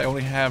dying because I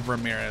only have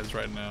Ramirez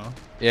right now.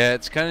 Yeah,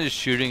 it's kind of just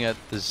shooting at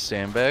the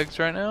sandbags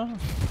right now.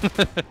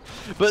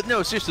 But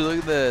no, seriously, look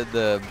at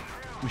the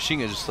machine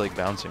gun just like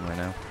bouncing right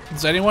now.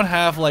 Does anyone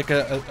have like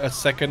a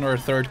second or a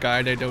third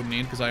guy they don't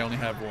need? Because I only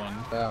have one.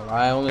 Well,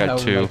 I only Got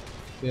have two.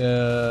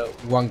 like,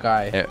 one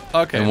guy. Yeah.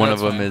 Okay, and one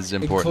that's of them fine. is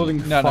important.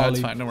 Including No, Folly.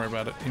 it's fine. Don't worry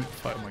about it.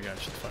 Oh my god,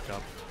 shut the fuck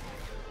up.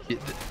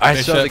 I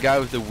saw Bishop. the guy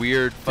with the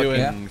weird Do it.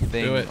 fucking Do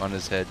thing it. on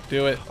his head.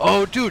 Do it.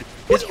 Oh, dude,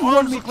 his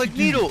arms look like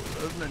needles.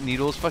 Not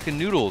needles, fucking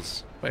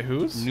noodles. Wait,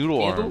 who's? Noodle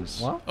Needle?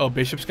 arms. What? Oh,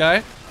 Bishop's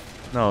guy?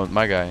 No,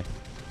 my guy.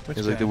 Which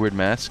He's like guy? the weird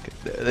mask.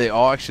 They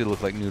all actually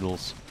look like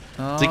noodles.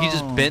 Oh. It's like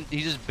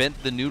he just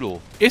bent the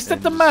noodle. Is that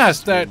and the just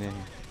mask that- spit it in.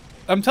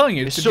 I'm telling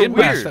you, It's it's so the gym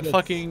mask weird. that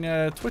fucking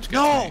Twitch gets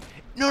No, me.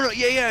 no,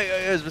 yeah.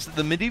 It's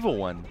the medieval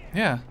one.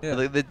 Yeah. Yeah.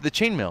 The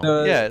chainmail.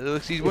 No, yeah, it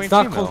looks he's wearing It's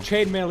not chainmail. called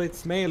chainmail,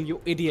 it's mail,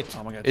 you idiot.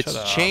 Oh my god, It's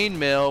shut up.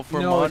 chainmail for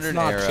No, it's modern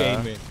not era.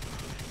 chainmail.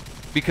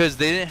 Because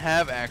they didn't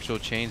have actual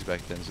chains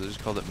back then, so they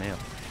just called it mail.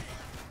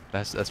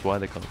 That's why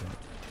they called it that.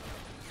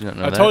 You don't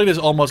know I that? totally just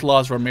almost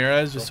lost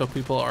Ramirez just so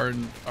people are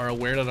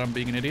aware that I'm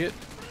being an idiot.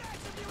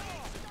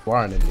 You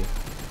are an idiot.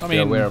 I Be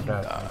mean, aware of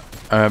that.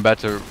 I'm about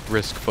to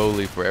risk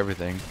Foley for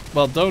everything.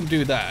 well, don't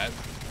do that.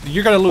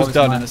 You're gonna lose Foley's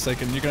Dunn mine. in a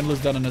second. You're gonna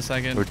lose Dunn in a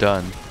second. We're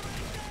done.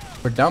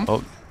 We're dumb.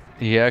 Oh,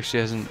 he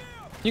actually hasn't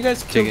You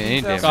guys killed taken any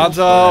these damage. assholes.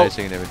 Gonzo! Yeah, he's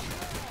taking damage.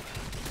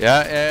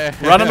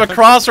 Yeah. Run him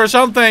across or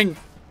something.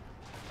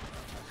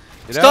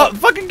 Get Stop! out.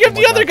 Fucking give Oh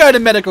the my other God. guy the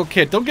medical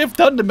kit. Don't give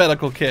Dunn the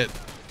medical kit.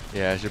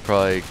 Yeah, I should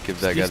probably give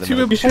that guy He's the too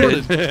medical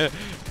important.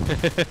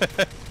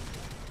 shit.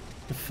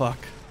 The fuck.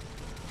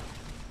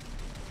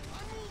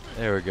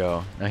 There we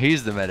go. Now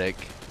he's the medic.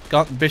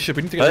 Bishop,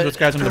 we need to get those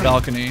guys on the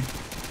balcony.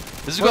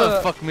 This is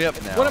gonna fuck me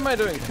up now. What am I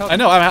doing? I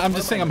know. I'm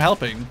just saying. I'm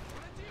helping.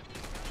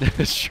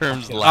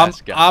 Sherm's the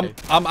last guy.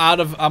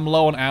 I'm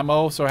low on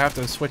ammo, so I have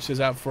to switch this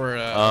out for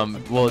well,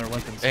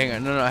 weapons. hang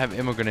on. No, I have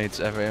ammo grenades.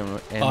 I have ammo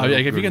Oh yeah,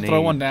 if you can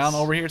throw one grenades.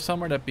 down over here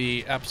somewhere, that'd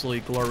be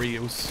absolutely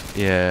glorious.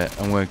 Yeah,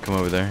 I'm gonna come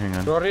over there. Hang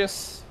on.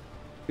 Glorious.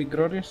 Be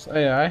glorious. Oh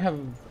yeah, I have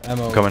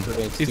ammo. Coming.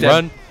 grenades He's too.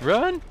 dead.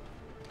 Run!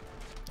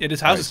 Yeah,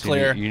 this house is So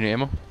clear. You need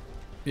ammo?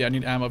 Yeah, I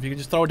need ammo. If you can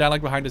just throw it down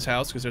like behind this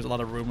house, because there's a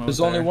lot of room over There's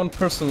there. only one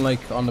person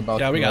like on the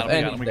balcony. Yeah, we got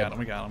him. and We got him.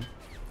 We got him.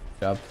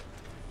 Job.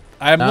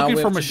 I'm Now looking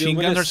we for have to deal machine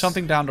with guns or this.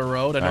 something down the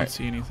road. I don't Alright.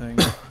 see anything.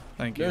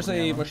 Thank you. There's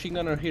a machine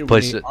gunner here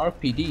Place with it. a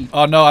RPD.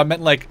 Oh no, I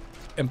meant like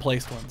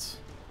emplaced ones.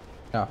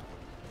 Yeah.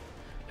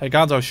 Hey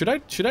Gonzo,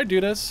 should I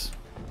do this?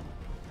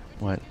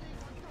 What?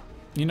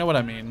 You know what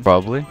I mean.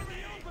 Probably.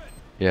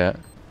 Yeah,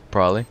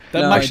 probably.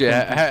 That No, might. Actually,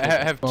 don't I think so.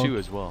 have Oh. two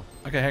as well.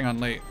 Okay, hang on.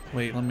 Wait.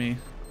 Let me.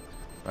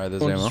 Alright,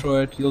 there's Don't ammo.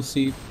 destroy it. You'll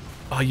see.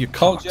 Oh, you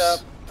Told cocks. ya.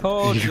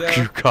 Told You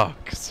ya.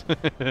 cocks.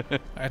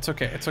 It's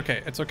okay. It's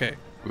okay. It's okay.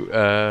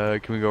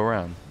 Can we go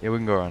around? Yeah, we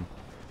can go around.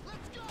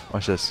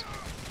 Watch this.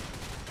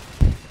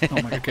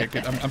 Oh my. Okay,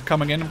 good. I'm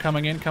coming in. I'm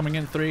coming in. Coming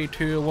in. 3,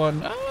 2,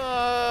 1.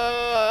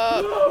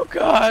 Oh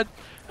god.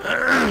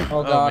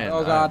 Oh god. man,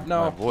 Oh god. my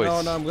No.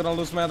 voice. No. I'm gonna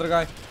lose my other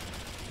guy.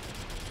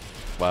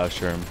 Wow,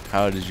 Sherm,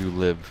 how did you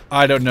live?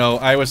 I don't know.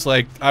 I was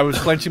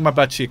clenching my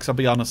butt cheeks. I'll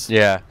be honest.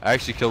 Yeah, I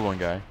actually killed one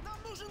guy.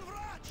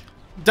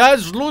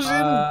 Dad's losing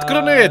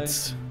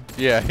grenades.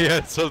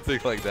 Yeah, something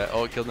like that.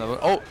 Oh, I killed another one.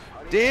 Oh,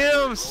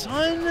 damn,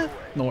 son! This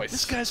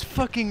Noise. guy's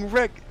fucking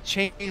wreck.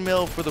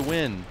 Chainmail for the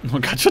win. Oh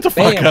god, shut the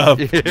fuck Bam. up.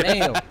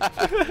 Mail.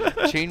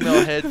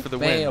 Chainmail head for the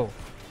win. Mail.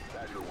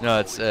 No,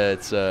 it's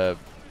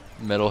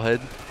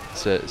metalhead.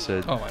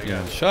 Oh my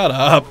god, shut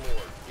up.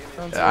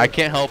 I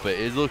can't help it.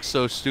 It looks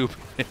so stupid.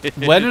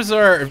 When is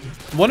our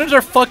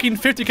fucking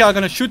 50 cal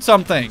gonna shoot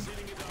something?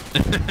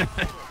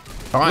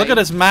 Look at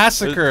this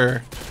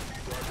massacre.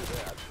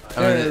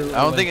 I mean,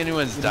 I don't think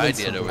anyone's died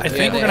yet over I there.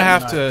 think we're gonna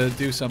have to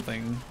do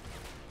something.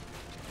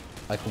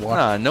 Like what?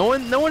 Nah, no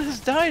one has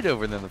died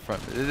over there in the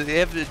front. They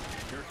have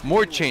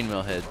more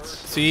chainmail heads.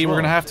 See, we're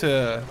gonna have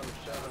to.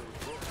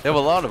 They have a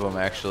lot of them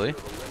actually.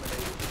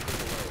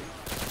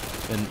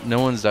 And no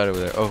one's died over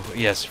there. Oh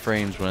yes,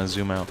 frames when I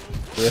zoom out.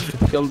 We have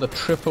to kill the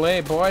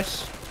AAA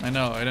boys. I don't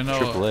know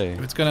AAA.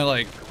 if it's gonna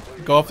like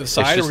go off the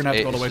side or we're just gonna have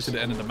to go all the it's way just- to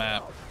the end of the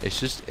map. It's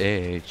just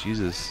A.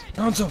 Jesus.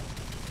 Gonzo,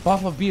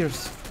 bottle of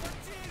beers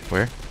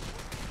Where?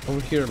 over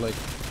here. Like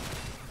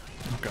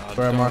Oh god.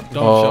 Where am I? Don't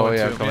Oh, show it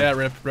yeah, to him. come on.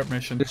 Yeah, rip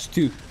mission. there's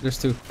two. There's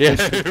two. Yeah,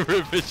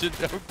 revision.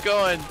 I'm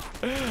going.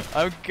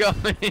 I'm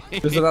going.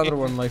 There's another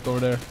one like over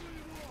there.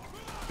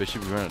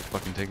 Bishop, we're gonna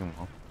fucking take him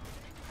all.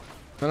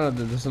 No,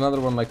 there's another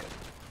one like.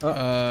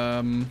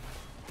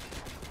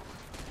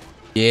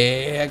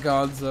 Yeah,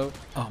 Gonzo.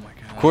 Oh my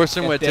god. Of course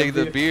I'm Get gonna that take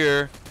the beer.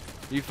 beer.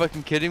 Are you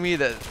fucking kidding me?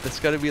 That's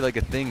gotta be like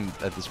a thing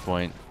at this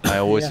point. I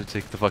always Yeah. would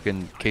take the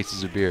fucking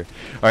cases of beer.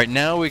 Alright,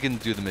 now we can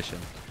do the mission.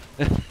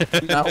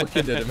 Now we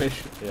can do the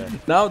mission. Yeah.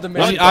 Now the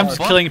mission. I'm the just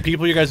fuck? killing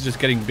people. You guys are just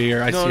getting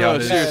beer. I No, see how no,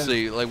 it is.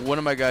 seriously. Like one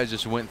of my guys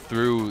just went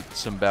through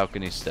some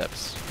balcony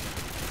steps.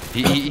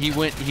 He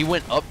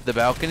went up the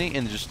balcony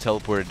and just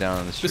teleported down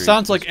on the street. This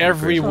sounds like It's pretty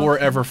every crazy. war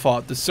ever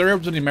fought. The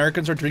Serbs and the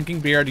Americans are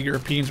drinking beer. The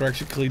Europeans are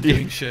actually clean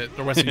doing shit.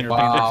 The Western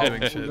Europeans Wow. are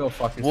doing shit. Go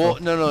fuck Well,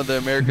 yourself. no, the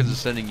Americans are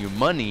sending you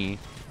money,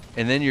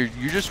 and then you're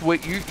just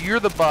wait. You're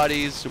the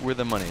bodies. We're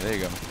the money. There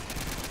you go.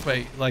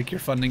 Wait, like you're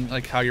funding,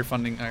 like how you're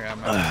funding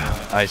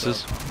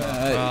ISIS.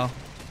 Well,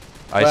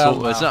 ISIL.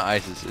 Well, It's not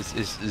ISIS.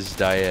 It's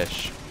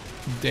Daesh.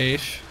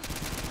 Daesh.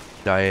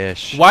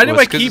 Daesh. Why do Well,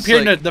 I it's 'cause keep it's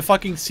hearing like, the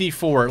fucking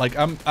C4? Like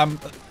I'm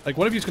like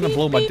one of you's gonna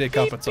blow my dick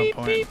up at some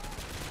point.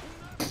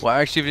 Well,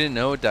 actually, if you didn't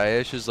know,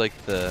 Daesh is like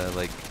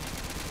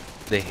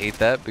they hate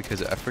that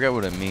because I forgot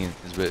what it means,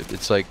 but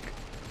it's like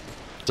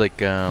It's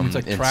like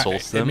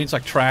insults them. It means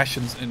like trash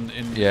in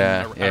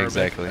Yeah, Arabic. yeah,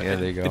 exactly. Yeah,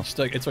 there you go. It's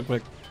like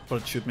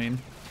what it should mean.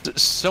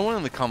 Someone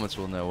in the comments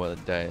will know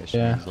what Daesh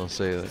Yeah. means. They'll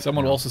say that.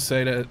 Someone you will know. also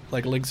say that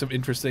like links some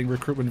interesting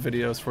recruitment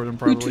videos for them Wait,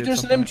 probably. at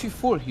there's some an point.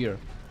 MG4 here.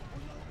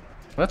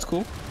 That's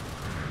cool.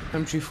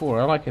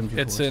 MG4. I like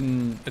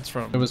MG4. It's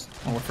from It was-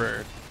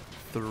 Warfare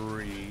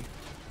 3.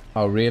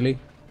 Oh really?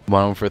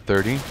 One for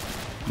 30. You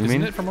Isn't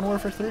mean? it from Modern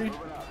Warfare 3?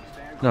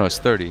 No, it's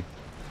 30.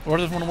 Or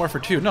is it Modern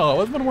Warfare 2? No, it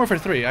was Modern Warfare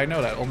 3. I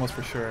know that almost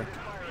for sure.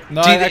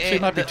 No, See, actually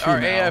it might be 2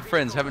 our now. AI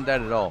friends haven't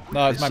died at all.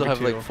 No, it they might still be have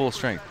 2. like full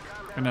strength.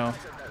 I know.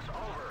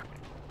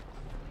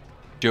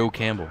 Joe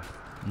Campbell.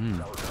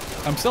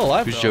 I'm still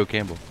alive Who's though. Joe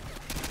Campbell?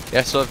 Yeah,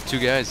 I still have 2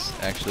 guys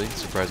actually.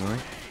 Surprisingly,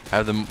 I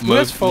have the has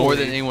most more Foley?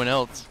 than anyone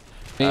else.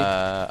 Me?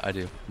 I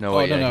do. No, Oh,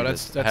 wait, no, yeah, no, he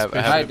that's- does. that's I have,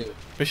 Bishop. I do.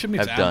 Bishop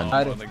needs I've ammo done. on I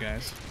one do. of the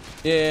guys.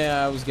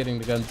 Yeah, I was getting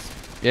the guns.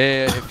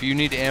 Yeah, if you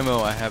need ammo,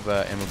 I have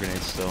ammo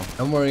grenades still.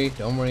 Don't worry,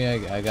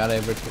 I got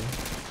everything.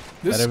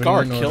 This Got everything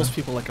scar in kills order.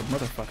 people like a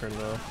motherfucker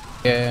though.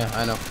 Yeah,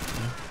 I know.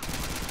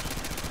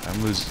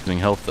 I'm losing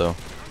health though.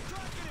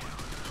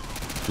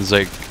 There's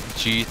like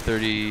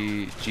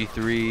G30,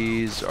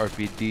 G3s,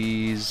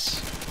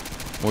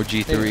 RPDs, more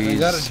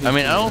G3s. I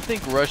mean, I don't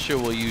think Russia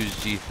will use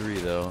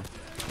G3 though.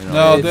 You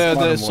know? No,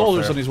 the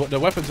soldiers on these, the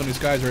weapons on these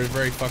guys are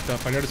very fucked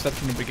up. I noticed that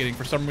from the beginning.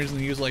 For some reason,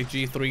 they use like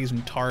G3s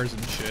and TARs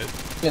and shit.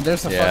 Yeah,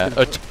 there's a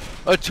fucking...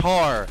 a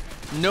TAR.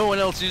 No one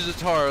else uses a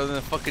TAR other than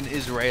the fucking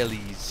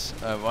Israelis.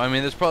 I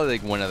mean, there's probably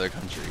like one other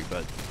country,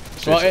 but...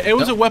 Well, it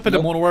was a weapon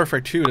in Modern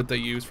Warfare 2 that they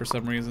used for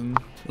some reason.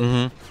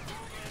 I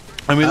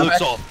mean, it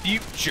looks all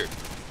future.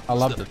 I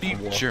love the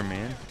future,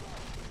 man.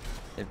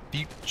 The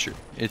future.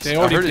 It's they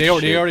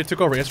already took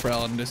over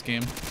Israel in this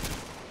game.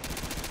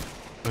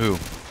 Who?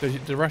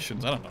 The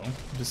Russians. I don't know.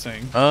 I'm just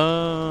saying.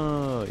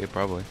 Oh, yeah,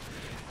 probably.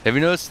 Have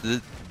you noticed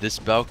that this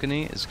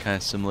balcony is kind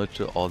of similar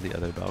to all the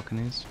other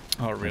balconies?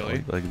 Oh,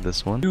 really? Like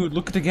this one? Dude,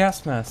 look at the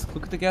gas mask.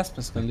 Look at the gas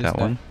mask on this guy. That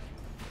one?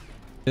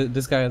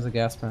 This guy has a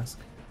gas mask.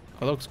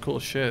 That looks cool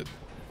as shit.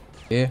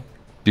 Yeah.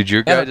 Dude,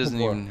 your guy doesn't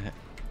even...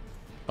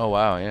 Oh,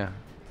 wow, yeah.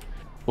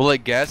 Well,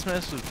 like, gas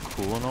masks are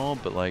cool and all,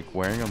 but, like,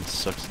 wearing them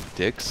sucks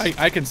dicks.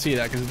 I can see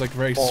that, because it's, like,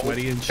 very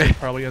sweaty and shit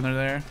probably under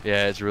there.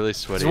 Yeah, it's really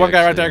sweaty. There's one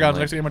guy right there, guys.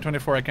 Like... Next to him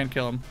 24. I can't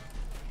kill him.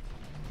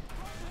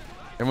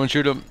 Everyone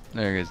shoot him.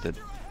 There he is, dead.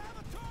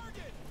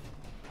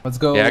 Let's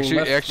go. Yeah,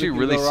 actually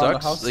really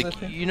sucks. House,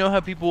 like, you know how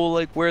people,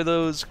 like, wear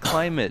those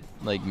climate,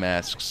 like,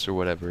 masks or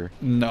whatever?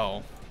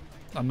 No.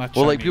 I'm not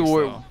Well, Chinese, like, people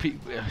wear...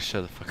 though.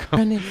 Shut the fuck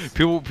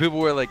up. People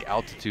wear, like,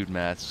 altitude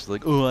masks.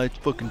 Like, oh, I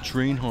fucking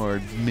train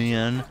hard,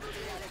 man.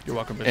 You're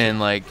welcome, Bishop. And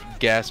like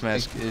gas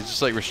mask, it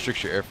just like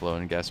restricts your airflow,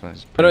 and gas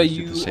mask. But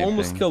you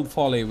almost killed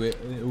Folly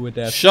with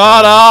that.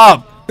 Shut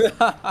up!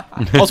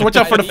 Also, watch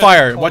out for the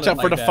fire. Watch out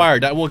for the fire.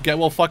 That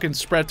will fucking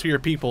spread to your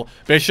people.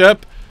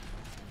 Bishop.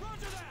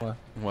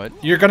 What?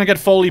 You're gonna get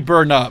fully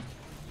burned up.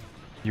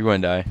 You're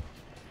going to die.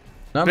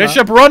 No,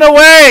 Bishop, run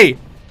away!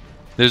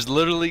 There's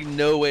literally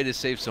no way to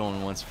save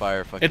someone once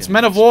fire fucking. It's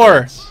Men of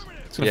War. It's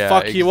gonna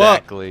fuck you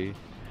up.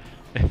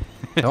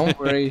 Don't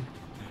worry.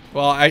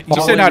 Well,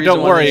 you say now,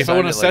 don't worry. If I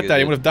wouldn't have said that,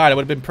 you would have died. I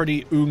would have been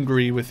pretty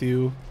angry with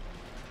you.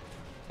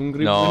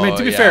 No, I mean,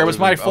 to be fair, it was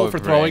my fault for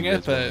throwing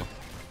it, but...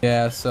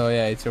 Yeah, so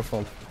yeah, it's your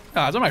fault.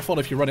 Nah, it's not my fault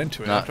if you run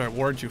into it after I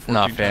warned you 14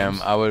 times. Nah, fam,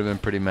 I would have been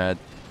pretty mad.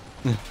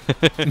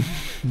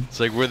 It's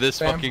like, we're this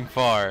fucking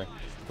far.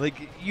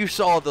 Like, you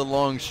saw the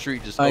long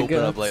street just open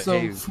up like,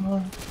 hey...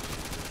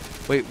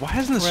 Wait, why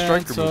hasn't the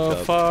Stryker moved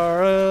up?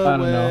 Far away. I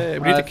don't know.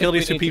 We need to kill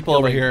these two people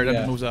over here, and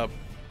then it moves up.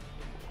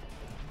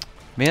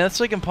 Man, that's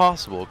like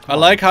impossible. I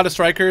like how the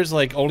Stryker's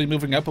like only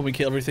moving up when we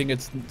kill everything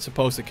it's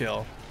supposed to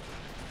kill.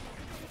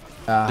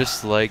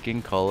 Just like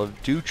in Call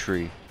of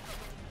Duty.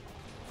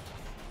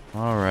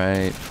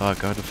 Alright,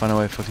 fuck, I have to find a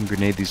way to fucking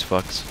grenade these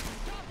fucks.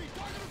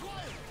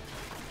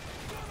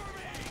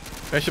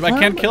 Bishop, I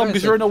can't kill him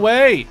because you're in the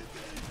way!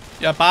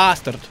 You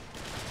bastard.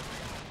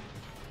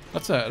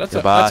 That's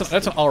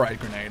an alright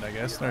grenade, I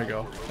guess. There you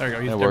go. There you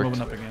go. He's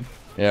moving up again.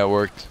 Yeah, it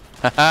worked.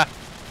 Haha.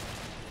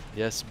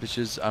 Yes,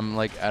 bitches, I'm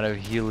like out of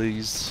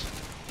healies.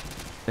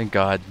 Thank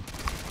God.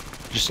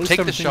 Just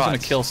take the shots. He's gonna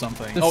kill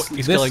something. This, oh,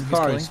 he's killing. This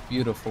car is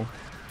beautiful.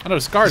 I know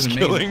the scar's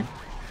amazing. Do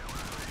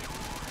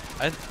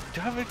I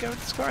have a guy with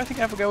the scar? I think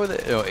I have a guy with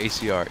it. Oh,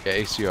 ACR. Yeah,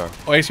 ACR.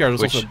 Oh, ACR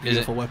is also a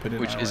beautiful weapon.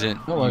 Which isn't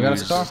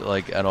used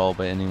like at all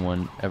by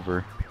anyone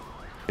ever.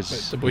 Wait,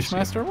 the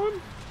Bushmaster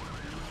one?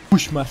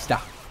 Bushmaster.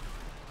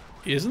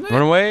 Isn't it?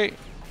 Run away.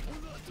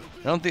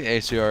 I don't think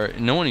ACR.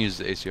 No one uses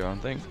the ACR. I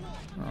don't think.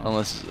 Oh.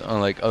 Unless,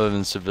 like, other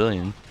than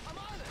civilian.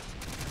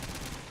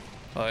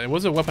 It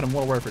was a weapon in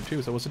World War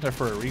II, so it wasn't there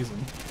for a reason.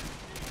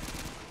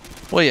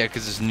 Well, yeah,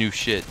 because it's new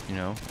shit, you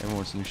know? Everyone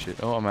wants new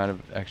shit. Oh, I'm out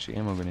of, actually,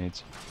 ammo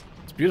grenades.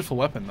 It's a beautiful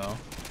weapon, though.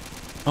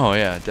 Oh,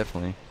 yeah,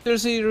 definitely.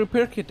 There's a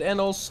repair kit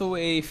and also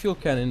a fuel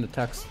can in the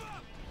taxi.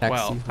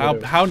 Wow,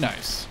 how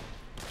nice.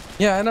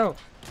 Yeah, I know.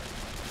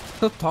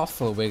 So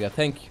thoughtful, Wigga.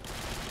 Thank you.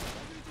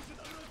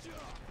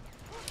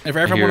 If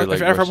I ever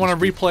want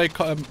to replay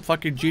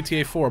fucking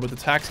GTA 4 with the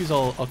taxis,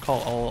 I'll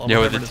call. Yeah,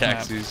 with the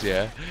taxis,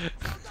 yeah.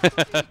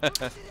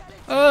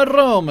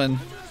 Roman.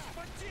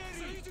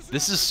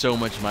 This is so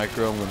much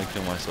micro. I'm gonna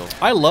kill myself.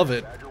 I love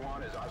it.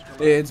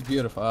 It's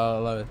beautiful. I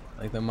love it.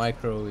 Like the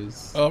micro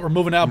is. Oh, we're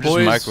moving out,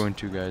 boys. Just microing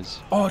two guys.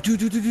 Oh,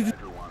 dude.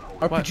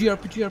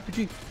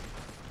 RPG.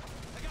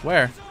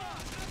 Where?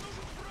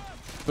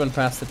 Run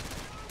past it.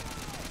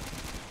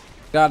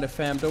 Got it,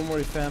 fam. Don't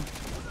worry, fam.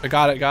 I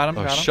got him.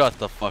 Oh, shut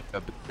the fuck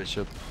up,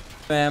 Bishop.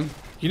 Fam.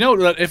 You know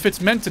that if it's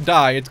meant to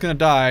die, it's gonna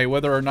die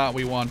whether or not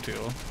we want to.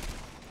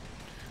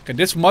 Okay,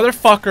 this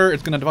motherfucker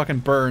is gonna fucking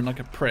burn like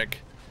a prick.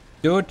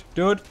 Dude.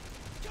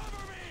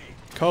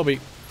 Kobe.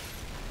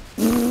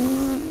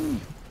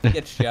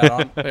 Get shot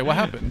on. Wait, what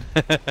happened?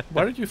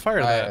 Why did you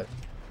fire that?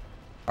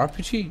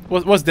 RPG.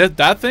 Was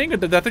that thing? Did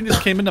that thing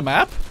just came in the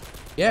map?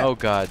 Yeah. Oh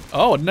god.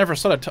 Oh, I never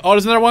saw that. Oh,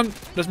 there's another one.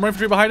 There's more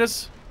infantry behind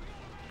us.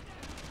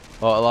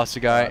 Oh, I lost a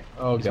guy.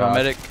 Oh He's god. my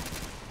medic.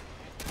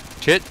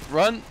 Shit,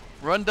 run,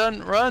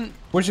 done, run.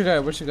 Where's your guy?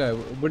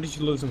 Where did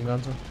you lose him,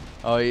 Gonzo?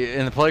 Oh,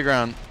 in the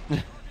playground.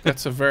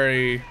 That's a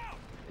very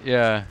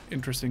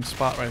interesting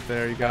spot right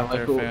there. You got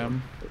there,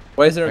 fam.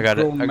 Why is there I got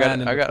a grown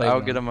man in the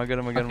I'll playground?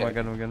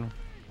 get him.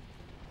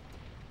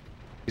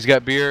 He's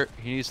got beer.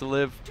 He needs to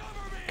live.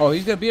 Oh,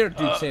 he's got beer,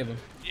 dude. Save him.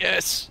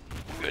 Yes.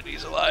 Good,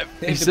 he's alive.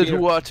 Take He the said beer.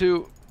 hoo-ah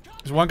too.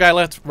 There's one guy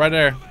left right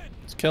there.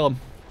 Let's kill him.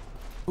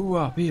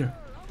 Ooh, beer.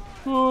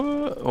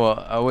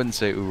 Well, I wouldn't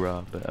say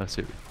oorah, but I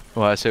say,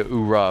 well, I say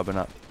oorah, but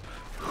not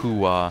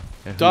hoo-ah.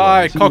 Yeah,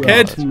 Die, hoo-ah.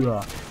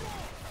 cockhead!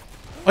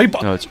 Oh,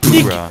 No, it's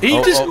oorah. he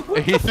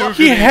he threw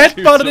he grenades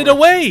too, headbutted it sorry.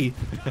 away!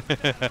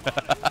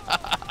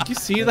 Did you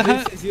see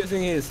that? He's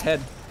using his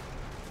head.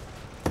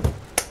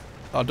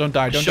 Oh, don't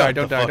die, don't Shut die,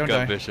 don't the die, fuck don't up,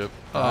 die. Bishop.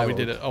 Oh, we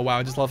did it. Oh, wow,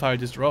 I just love how I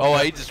just Oh,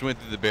 he just went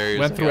through the barriers.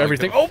 went through Like,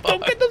 everything. what Oh,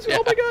 don't get this!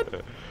 Oh my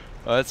god!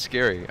 Oh, that's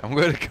scary. I'm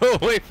going to go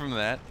away from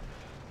that.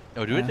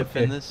 Oh, do we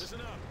defend Okay. this?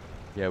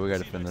 Yeah, we got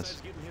to defend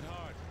this.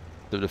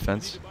 The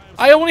defense.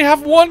 I only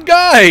have one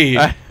guy!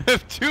 I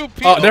have 2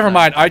 people. Oh, never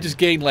mind. I just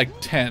gained like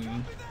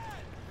 10.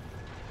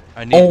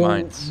 I need Oh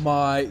mines.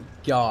 my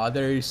god,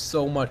 there is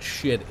so much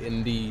shit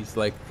in these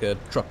like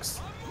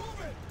trucks.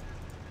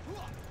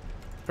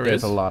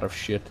 There's a lot of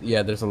shit.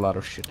 Yeah, there's a lot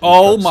of shit. in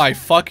Oh trucks. my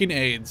fucking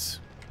AIDS.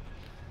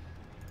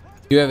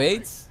 You have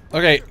AIDS?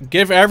 Okay,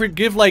 give every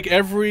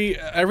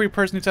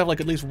person needs to have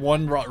like at least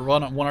one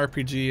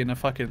RPG in a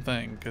fucking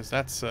thing, because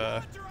that's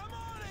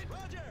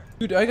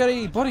Dude, I got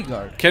a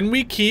bodyguard. Can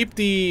we keep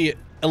the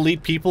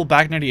elite people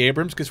back near the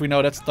Abrams, because we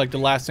know that's like the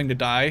last thing to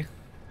die?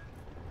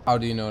 How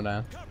do you know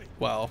that?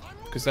 Well,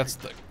 because that's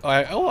the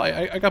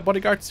I got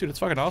bodyguards too. That's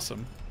fucking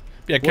awesome.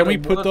 Yeah, can we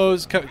put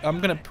those?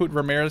 I'm gonna put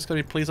Ramirez. Can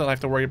we please not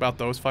have to worry about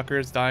those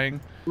fuckers dying?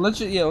 Let's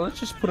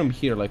just put him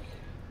here, like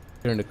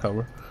here in the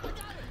cover.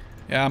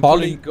 Yeah, I'm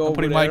Polly, putting, go I'm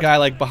putting over my there. guy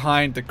like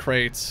behind the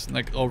crates,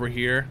 like over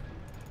here.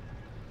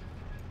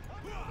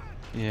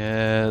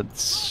 Yeah,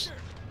 it's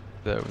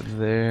over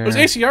there. There's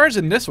ACRs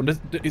in this one.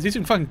 Is these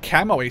some fucking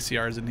camo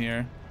ACRs in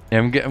here? Yeah,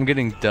 I'm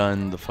getting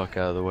done the fuck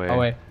out of the way. Oh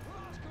wait,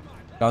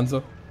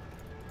 Gonzo.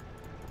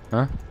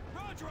 Huh?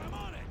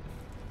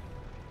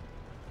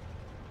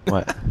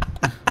 What?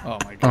 Oh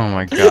my god. Oh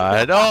my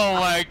god. Oh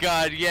my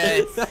god,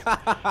 yes.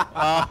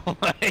 Oh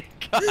my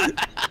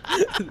god.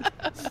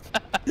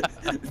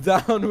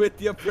 Down with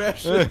the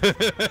oppression.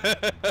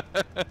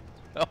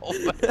 Oh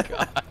my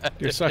god.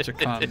 You're such a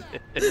cunt.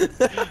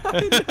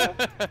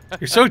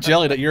 You're so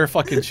jelly that you're a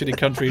fucking shitty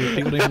country.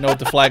 People don't even know what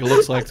the flag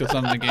looks like, so it's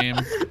not in the game.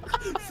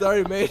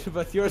 Sorry, mate,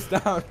 but yours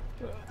down.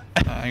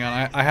 Hang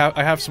on,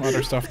 I have some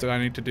other stuff that I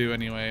need to do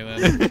anyway.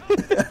 Then.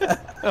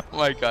 Oh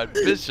my god,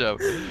 Bishop.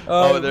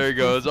 Oh, there he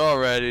goes,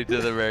 already to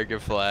the American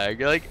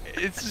flag. Like,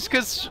 it's just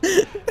because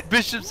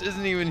Bishops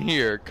isn't even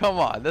here. Come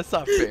on, that's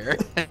not fair.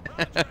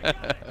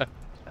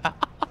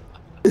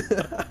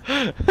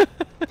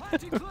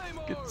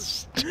 Fucking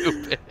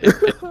stupid.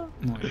 Oh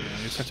my god,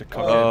 you're such a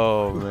cunt.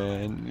 Oh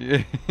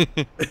man.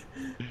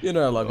 You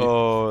know I love you.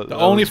 Oh, The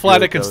only flag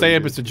that can stay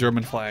up is the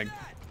German flag.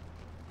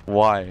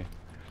 Why?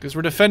 Because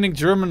we're defending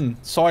German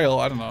soil.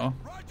 I don't know.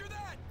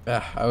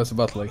 I was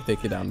about to like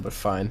take you down, but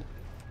fine.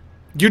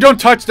 You don't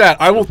touch that.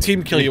 I will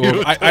team kill you.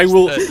 I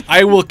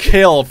will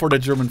kill for the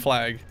German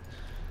flag.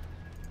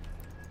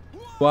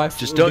 Why?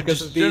 Just don't. Because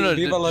Just, of the no,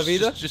 Viva la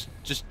Vida?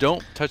 just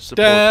don't touch the.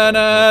 Da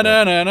na port.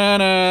 na na na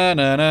na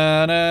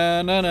na na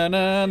na na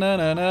na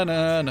na na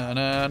na na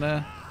na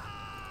na.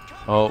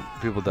 Oh,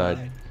 people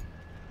died.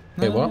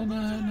 Hey, what?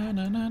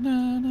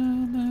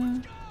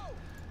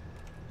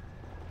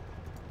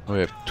 We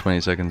have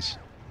 20 seconds.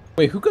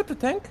 Wait, who got the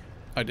tank?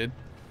 I did.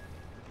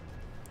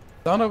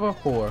 Son of a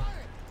whore.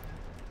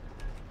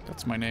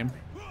 That's my name.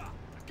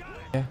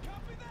 Yeah.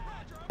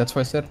 That's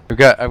what I said. I've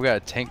got a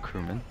tank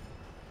crewman.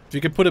 If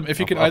you could put him, if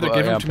you can either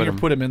give him to me or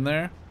put him in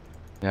there.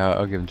 Yeah,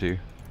 I'll give him to you.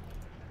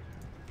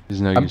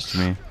 He's no use to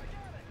me.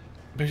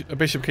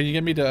 Bishop, can you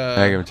get me to?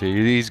 I'll give him to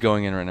you. He's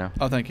going in right now.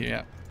 Oh, thank you.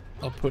 Yeah,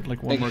 I'll put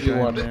like one Thank more you, guy in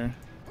Warden. there.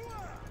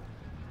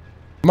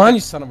 Come on, you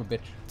son of a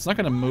bitch. It's not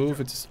gonna move.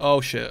 It's oh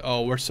shit.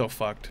 Oh, we're so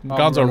fucked. Oh,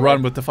 Gonzo, run run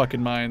away. with the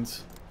fucking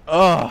mines.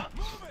 Oh,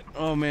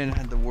 oh man, I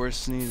had the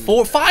worst sneeze.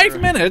 5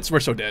 minutes. We're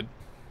so dead.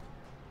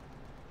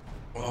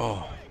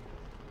 Oh.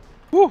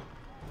 Woo.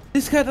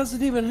 This guy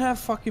doesn't even have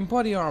fucking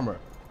body armor.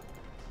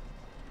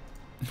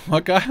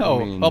 What guy? Oh,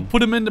 mean- I'll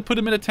put him in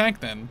a tank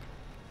then.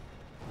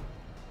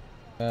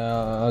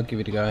 I'll give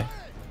it a guy.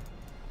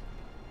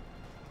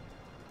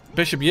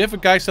 Bishop, you have a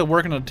guy still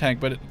working on a tank,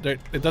 but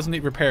it doesn't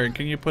need repairing.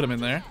 Can you put him in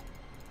there?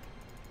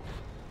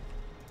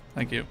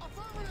 Thank you.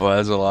 Well,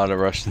 there's a lot of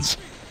Russians.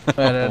 Oh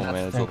that's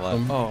man, that's a lot.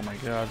 Oh my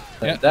god.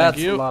 Yeah, That's thank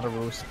you. a lot of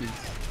roaskies.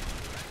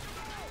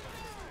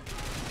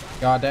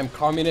 Goddamn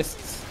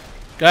communists.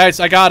 Guys,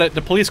 I got it.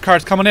 The police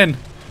car's coming in.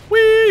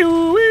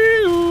 Wee-oo,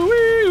 wee-oo,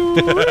 wee-oo,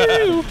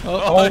 wee-oo.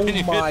 Oh and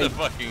you my- hit the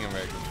fucking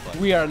American flag.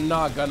 We are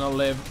not gonna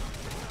live.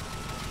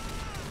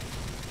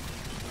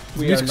 The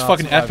We music's are not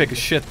fucking surviving. epic as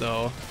shit,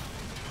 though.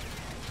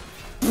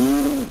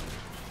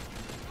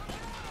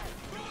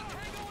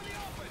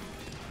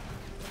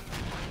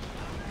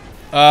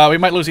 We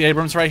might lose the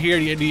Abrams right here.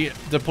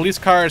 The police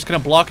car is kind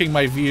of blocking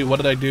my view. What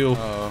did I do?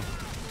 Uh-oh.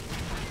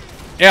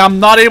 Yeah, I'm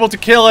not able to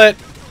kill it.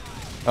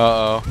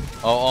 Uh-oh.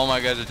 Oh, all my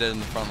guys are dead in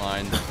the front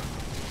line.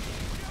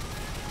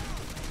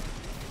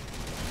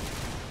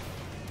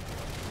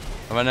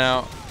 How about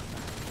now?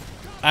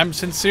 I'm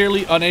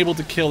sincerely unable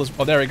to kill this.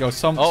 Oh, there we go.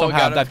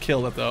 Somehow that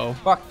killed it though.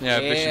 Fuck yeah,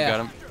 Bishop got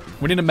him.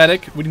 We need a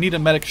medic. We need a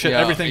medic. Shit, Yeah,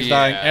 everything's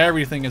dying.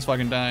 Everything is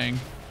fucking dying.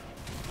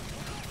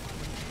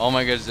 All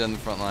my guys are in the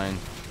front line.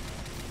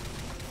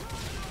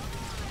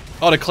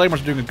 Oh, the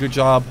Claymores are doing a good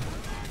job.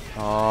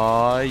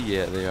 Oh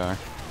yeah, they are.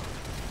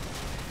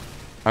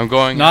 I'm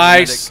going.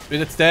 Nice.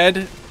 It's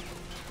dead.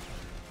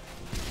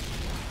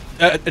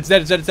 It's dead. It's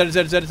dead. It's dead. It's dead.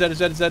 It's dead. It's dead. It's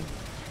dead. It's dead.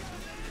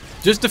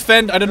 Just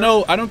defend. I don't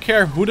know. I don't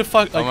care who the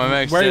fuck,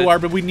 like, where you are,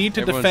 but we need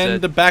to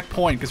defend the back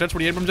point because that's where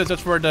the Abrams is.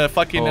 That's where the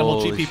fucking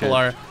MLG people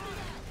are.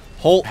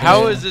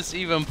 How is this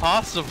even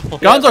possible?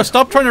 Gonzo,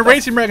 stop trying to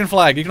raise the American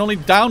flag. You can only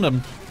down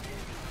them.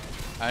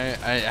 I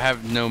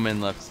have no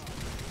men left.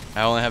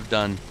 I only have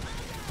done.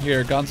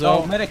 Here,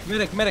 Gonzo. Oh,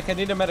 medic. I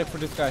need a medic for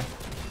this guy.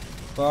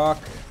 Fuck.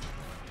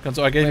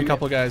 Gonzo, I gave you a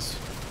couple of guys.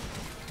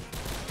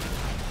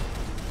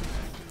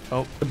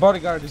 Oh. The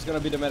bodyguard is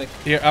gonna be the medic.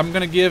 Here, I'm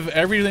gonna give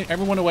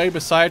everyone away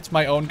besides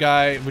my own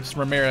guy, which is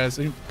Ramirez.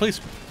 Please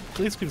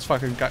keep this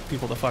fucking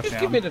people the fuck Just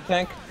down. give me the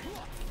tank.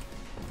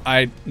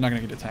 I'm not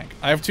gonna get a tank.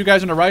 I have 2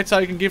 guys on the right side.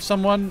 You can give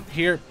someone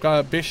here.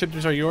 Bishop,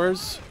 these are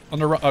yours. On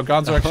the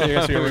Gonzo, actually,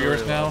 I guess you're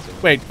yours now.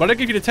 Wait, why did I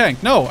give you the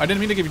tank? No, I didn't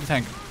mean to give you the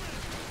tank.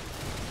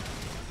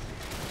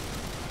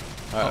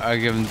 I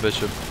give him the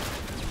Bishop.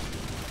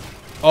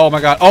 Oh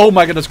my god! Oh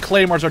my god! Those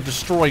claymores are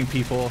destroying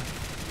people.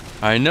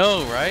 I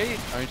know, right?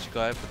 Aren't you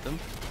glad with them?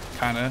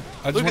 Kinda.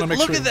 I just want to make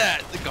sure. Look at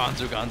that! The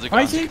Gonzo.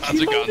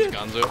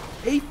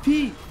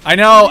 AP. I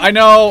know.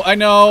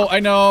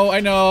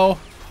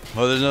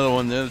 Oh, there's another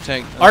one. There's a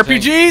tank.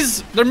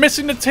 RPGs! They're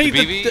missing the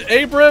the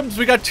Abrams.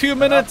 We got 2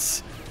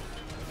 minutes.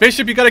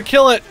 Bishop, you gotta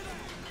kill it.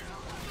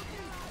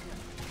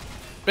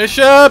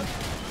 Bishop!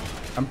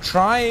 I'm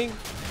trying.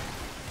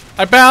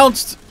 I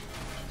bounced.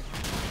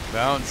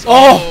 Bounce.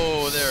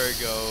 Oh, there it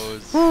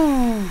goes.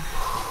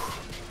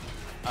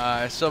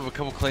 I still have a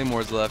couple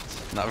claymores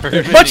left. Not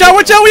very many. Watch out!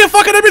 Watch out! We have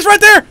fucking enemies right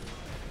there!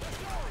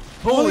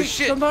 Holy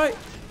shit! Somebody.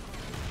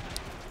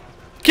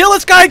 Kill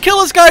this guy!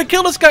 Kill this guy!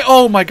 Kill this guy!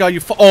 Oh my god!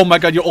 Oh my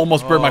god! You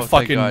almost burned my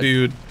fucking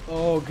dude.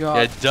 Oh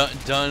god. Yeah,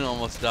 Dunn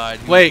almost died.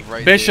 He Wait,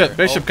 right Bishop, there.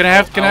 Bishop, can I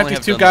have these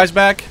 2 guys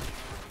back?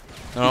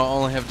 No, I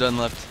only have Dunn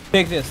left.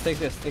 Take this.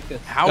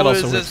 How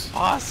is this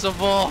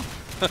possible?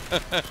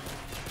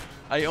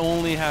 I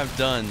only have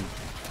Dunn.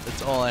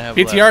 That's all I have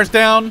PTR's left.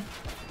 down.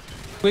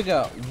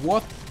 Wigga,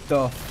 what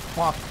the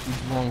fuck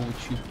is wrong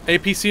with you?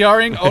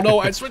 APCRing? Oh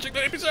no, I'm switching to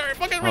APCR.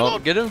 Fucking reload. Oh,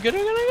 get him.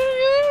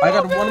 I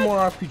got one more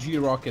RPG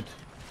rocket.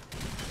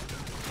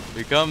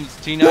 Here comes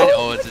T90.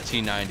 Oh, it's a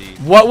T90.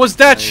 What was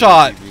that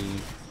shot?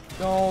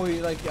 No,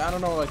 I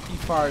don't know, he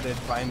fired it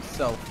by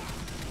himself.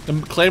 The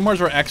Claymores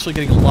were actually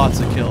getting lots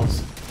of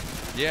kills.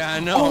 Yeah, I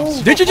know.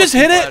 Oh, did you just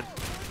hit it?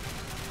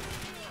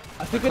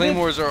 I think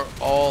Claymores are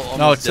all almost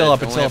No, it's still dead.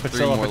 up, it's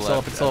still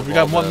up. We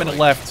got 1 minute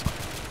left.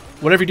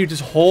 Whatever you do,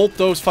 just hold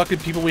those fucking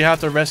people we have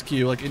to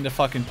rescue, like, into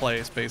fucking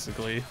place,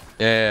 basically.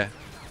 Yeah.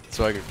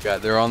 So I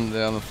got. They're on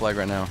the flag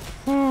right now.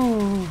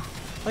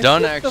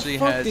 Dunn actually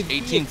has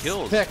 18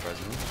 kills.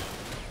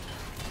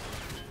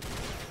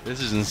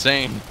 This is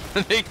insane.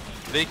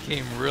 They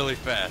came really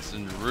fast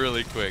and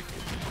really quick.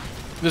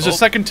 There's a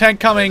second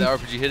tank coming. The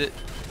RPG hit it.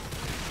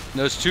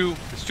 No, there's 2.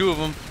 There's 2 of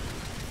them.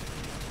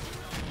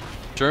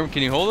 Germ,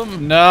 can you hold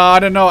them? No, I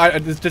don't know.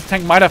 This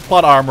tank might have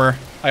plot armor.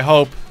 I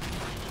hope.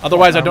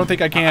 Otherwise, I don't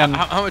think I can.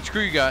 How much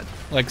crew you got?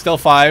 Like, still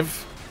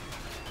 5.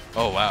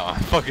 Oh, wow.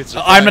 I'm fucking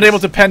surprised. I'm not able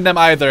to pen them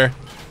either.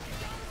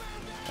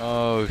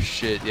 Oh,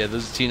 shit. Yeah,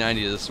 those are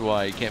T90. This is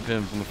why you can't pin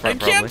them from the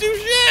front, I can't do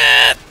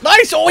shit!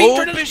 Nice! Oh, he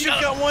turned Bishop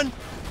got one!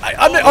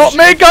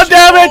 main gun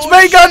damage!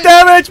 Main gun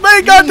damage!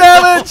 Main gun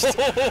damage!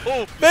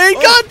 Main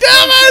gun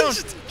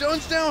damage!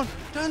 Dunn's down!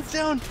 Dunn's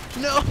down!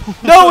 No!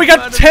 No, we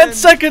got 10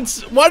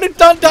 seconds! Why did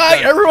Dunn die?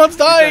 Everyone's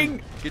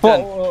dying! Get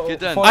done! Get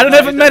done! I don't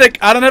have a medic!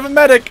 I don't have a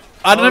medic!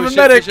 I don't have a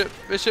medic!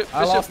 Bishop!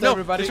 I lost No!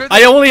 everybody. Right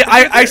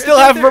I still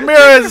have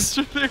Ramirez!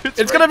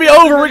 It's gonna be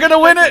over! We're gonna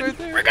win it!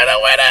 We're gonna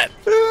win it!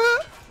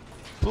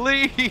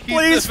 Please!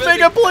 Please,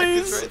 Wigga,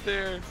 please! Right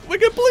there.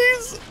 Wigga,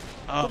 please!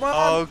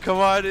 Oh, come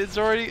on. It's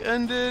already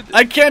ended.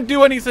 I can't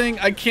do anything.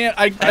 I can't.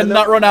 I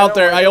cannot run out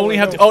there. I only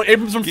have to. Oh,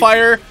 Abrams on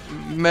fire.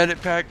 Medic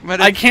pack.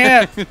 Medic. I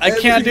can't. I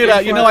can't do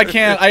that. You know I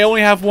can't. I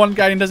only have 1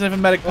 guy and doesn't have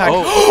a medic pack.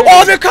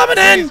 Oh, they're coming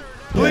in!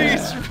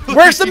 Please.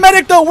 Where's the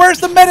medic though? Where's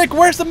the medic?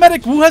 Where's the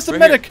medic? Who has the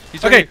medic?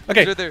 Okay.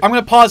 Okay. I'm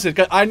gonna pause it.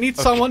 I need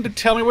someone to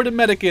tell me where the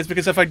medic is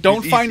because if I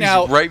don't find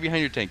out, right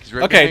behind your tank. He's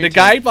right okay, the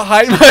guy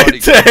behind my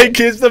tank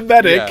is the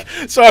medic,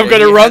 so I'm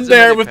gonna run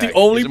there with the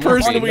only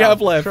person that we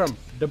have left.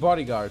 The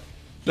bodyguard.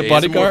 The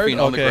bodyguard? Morphine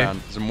on the ground.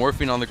 There's a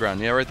morphine on the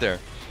ground. Yeah, right there.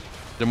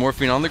 The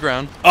morphine on the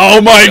ground.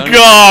 Oh my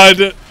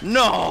god!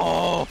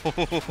 No!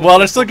 Well,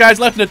 there's still guys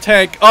left in the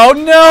tank. Oh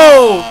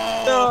no!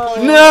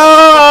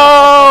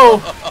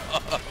 No!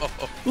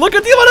 Look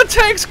at the amount of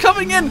tanks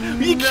coming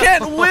in! You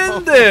can't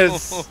win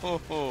this!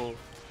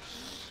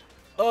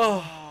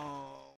 Oh.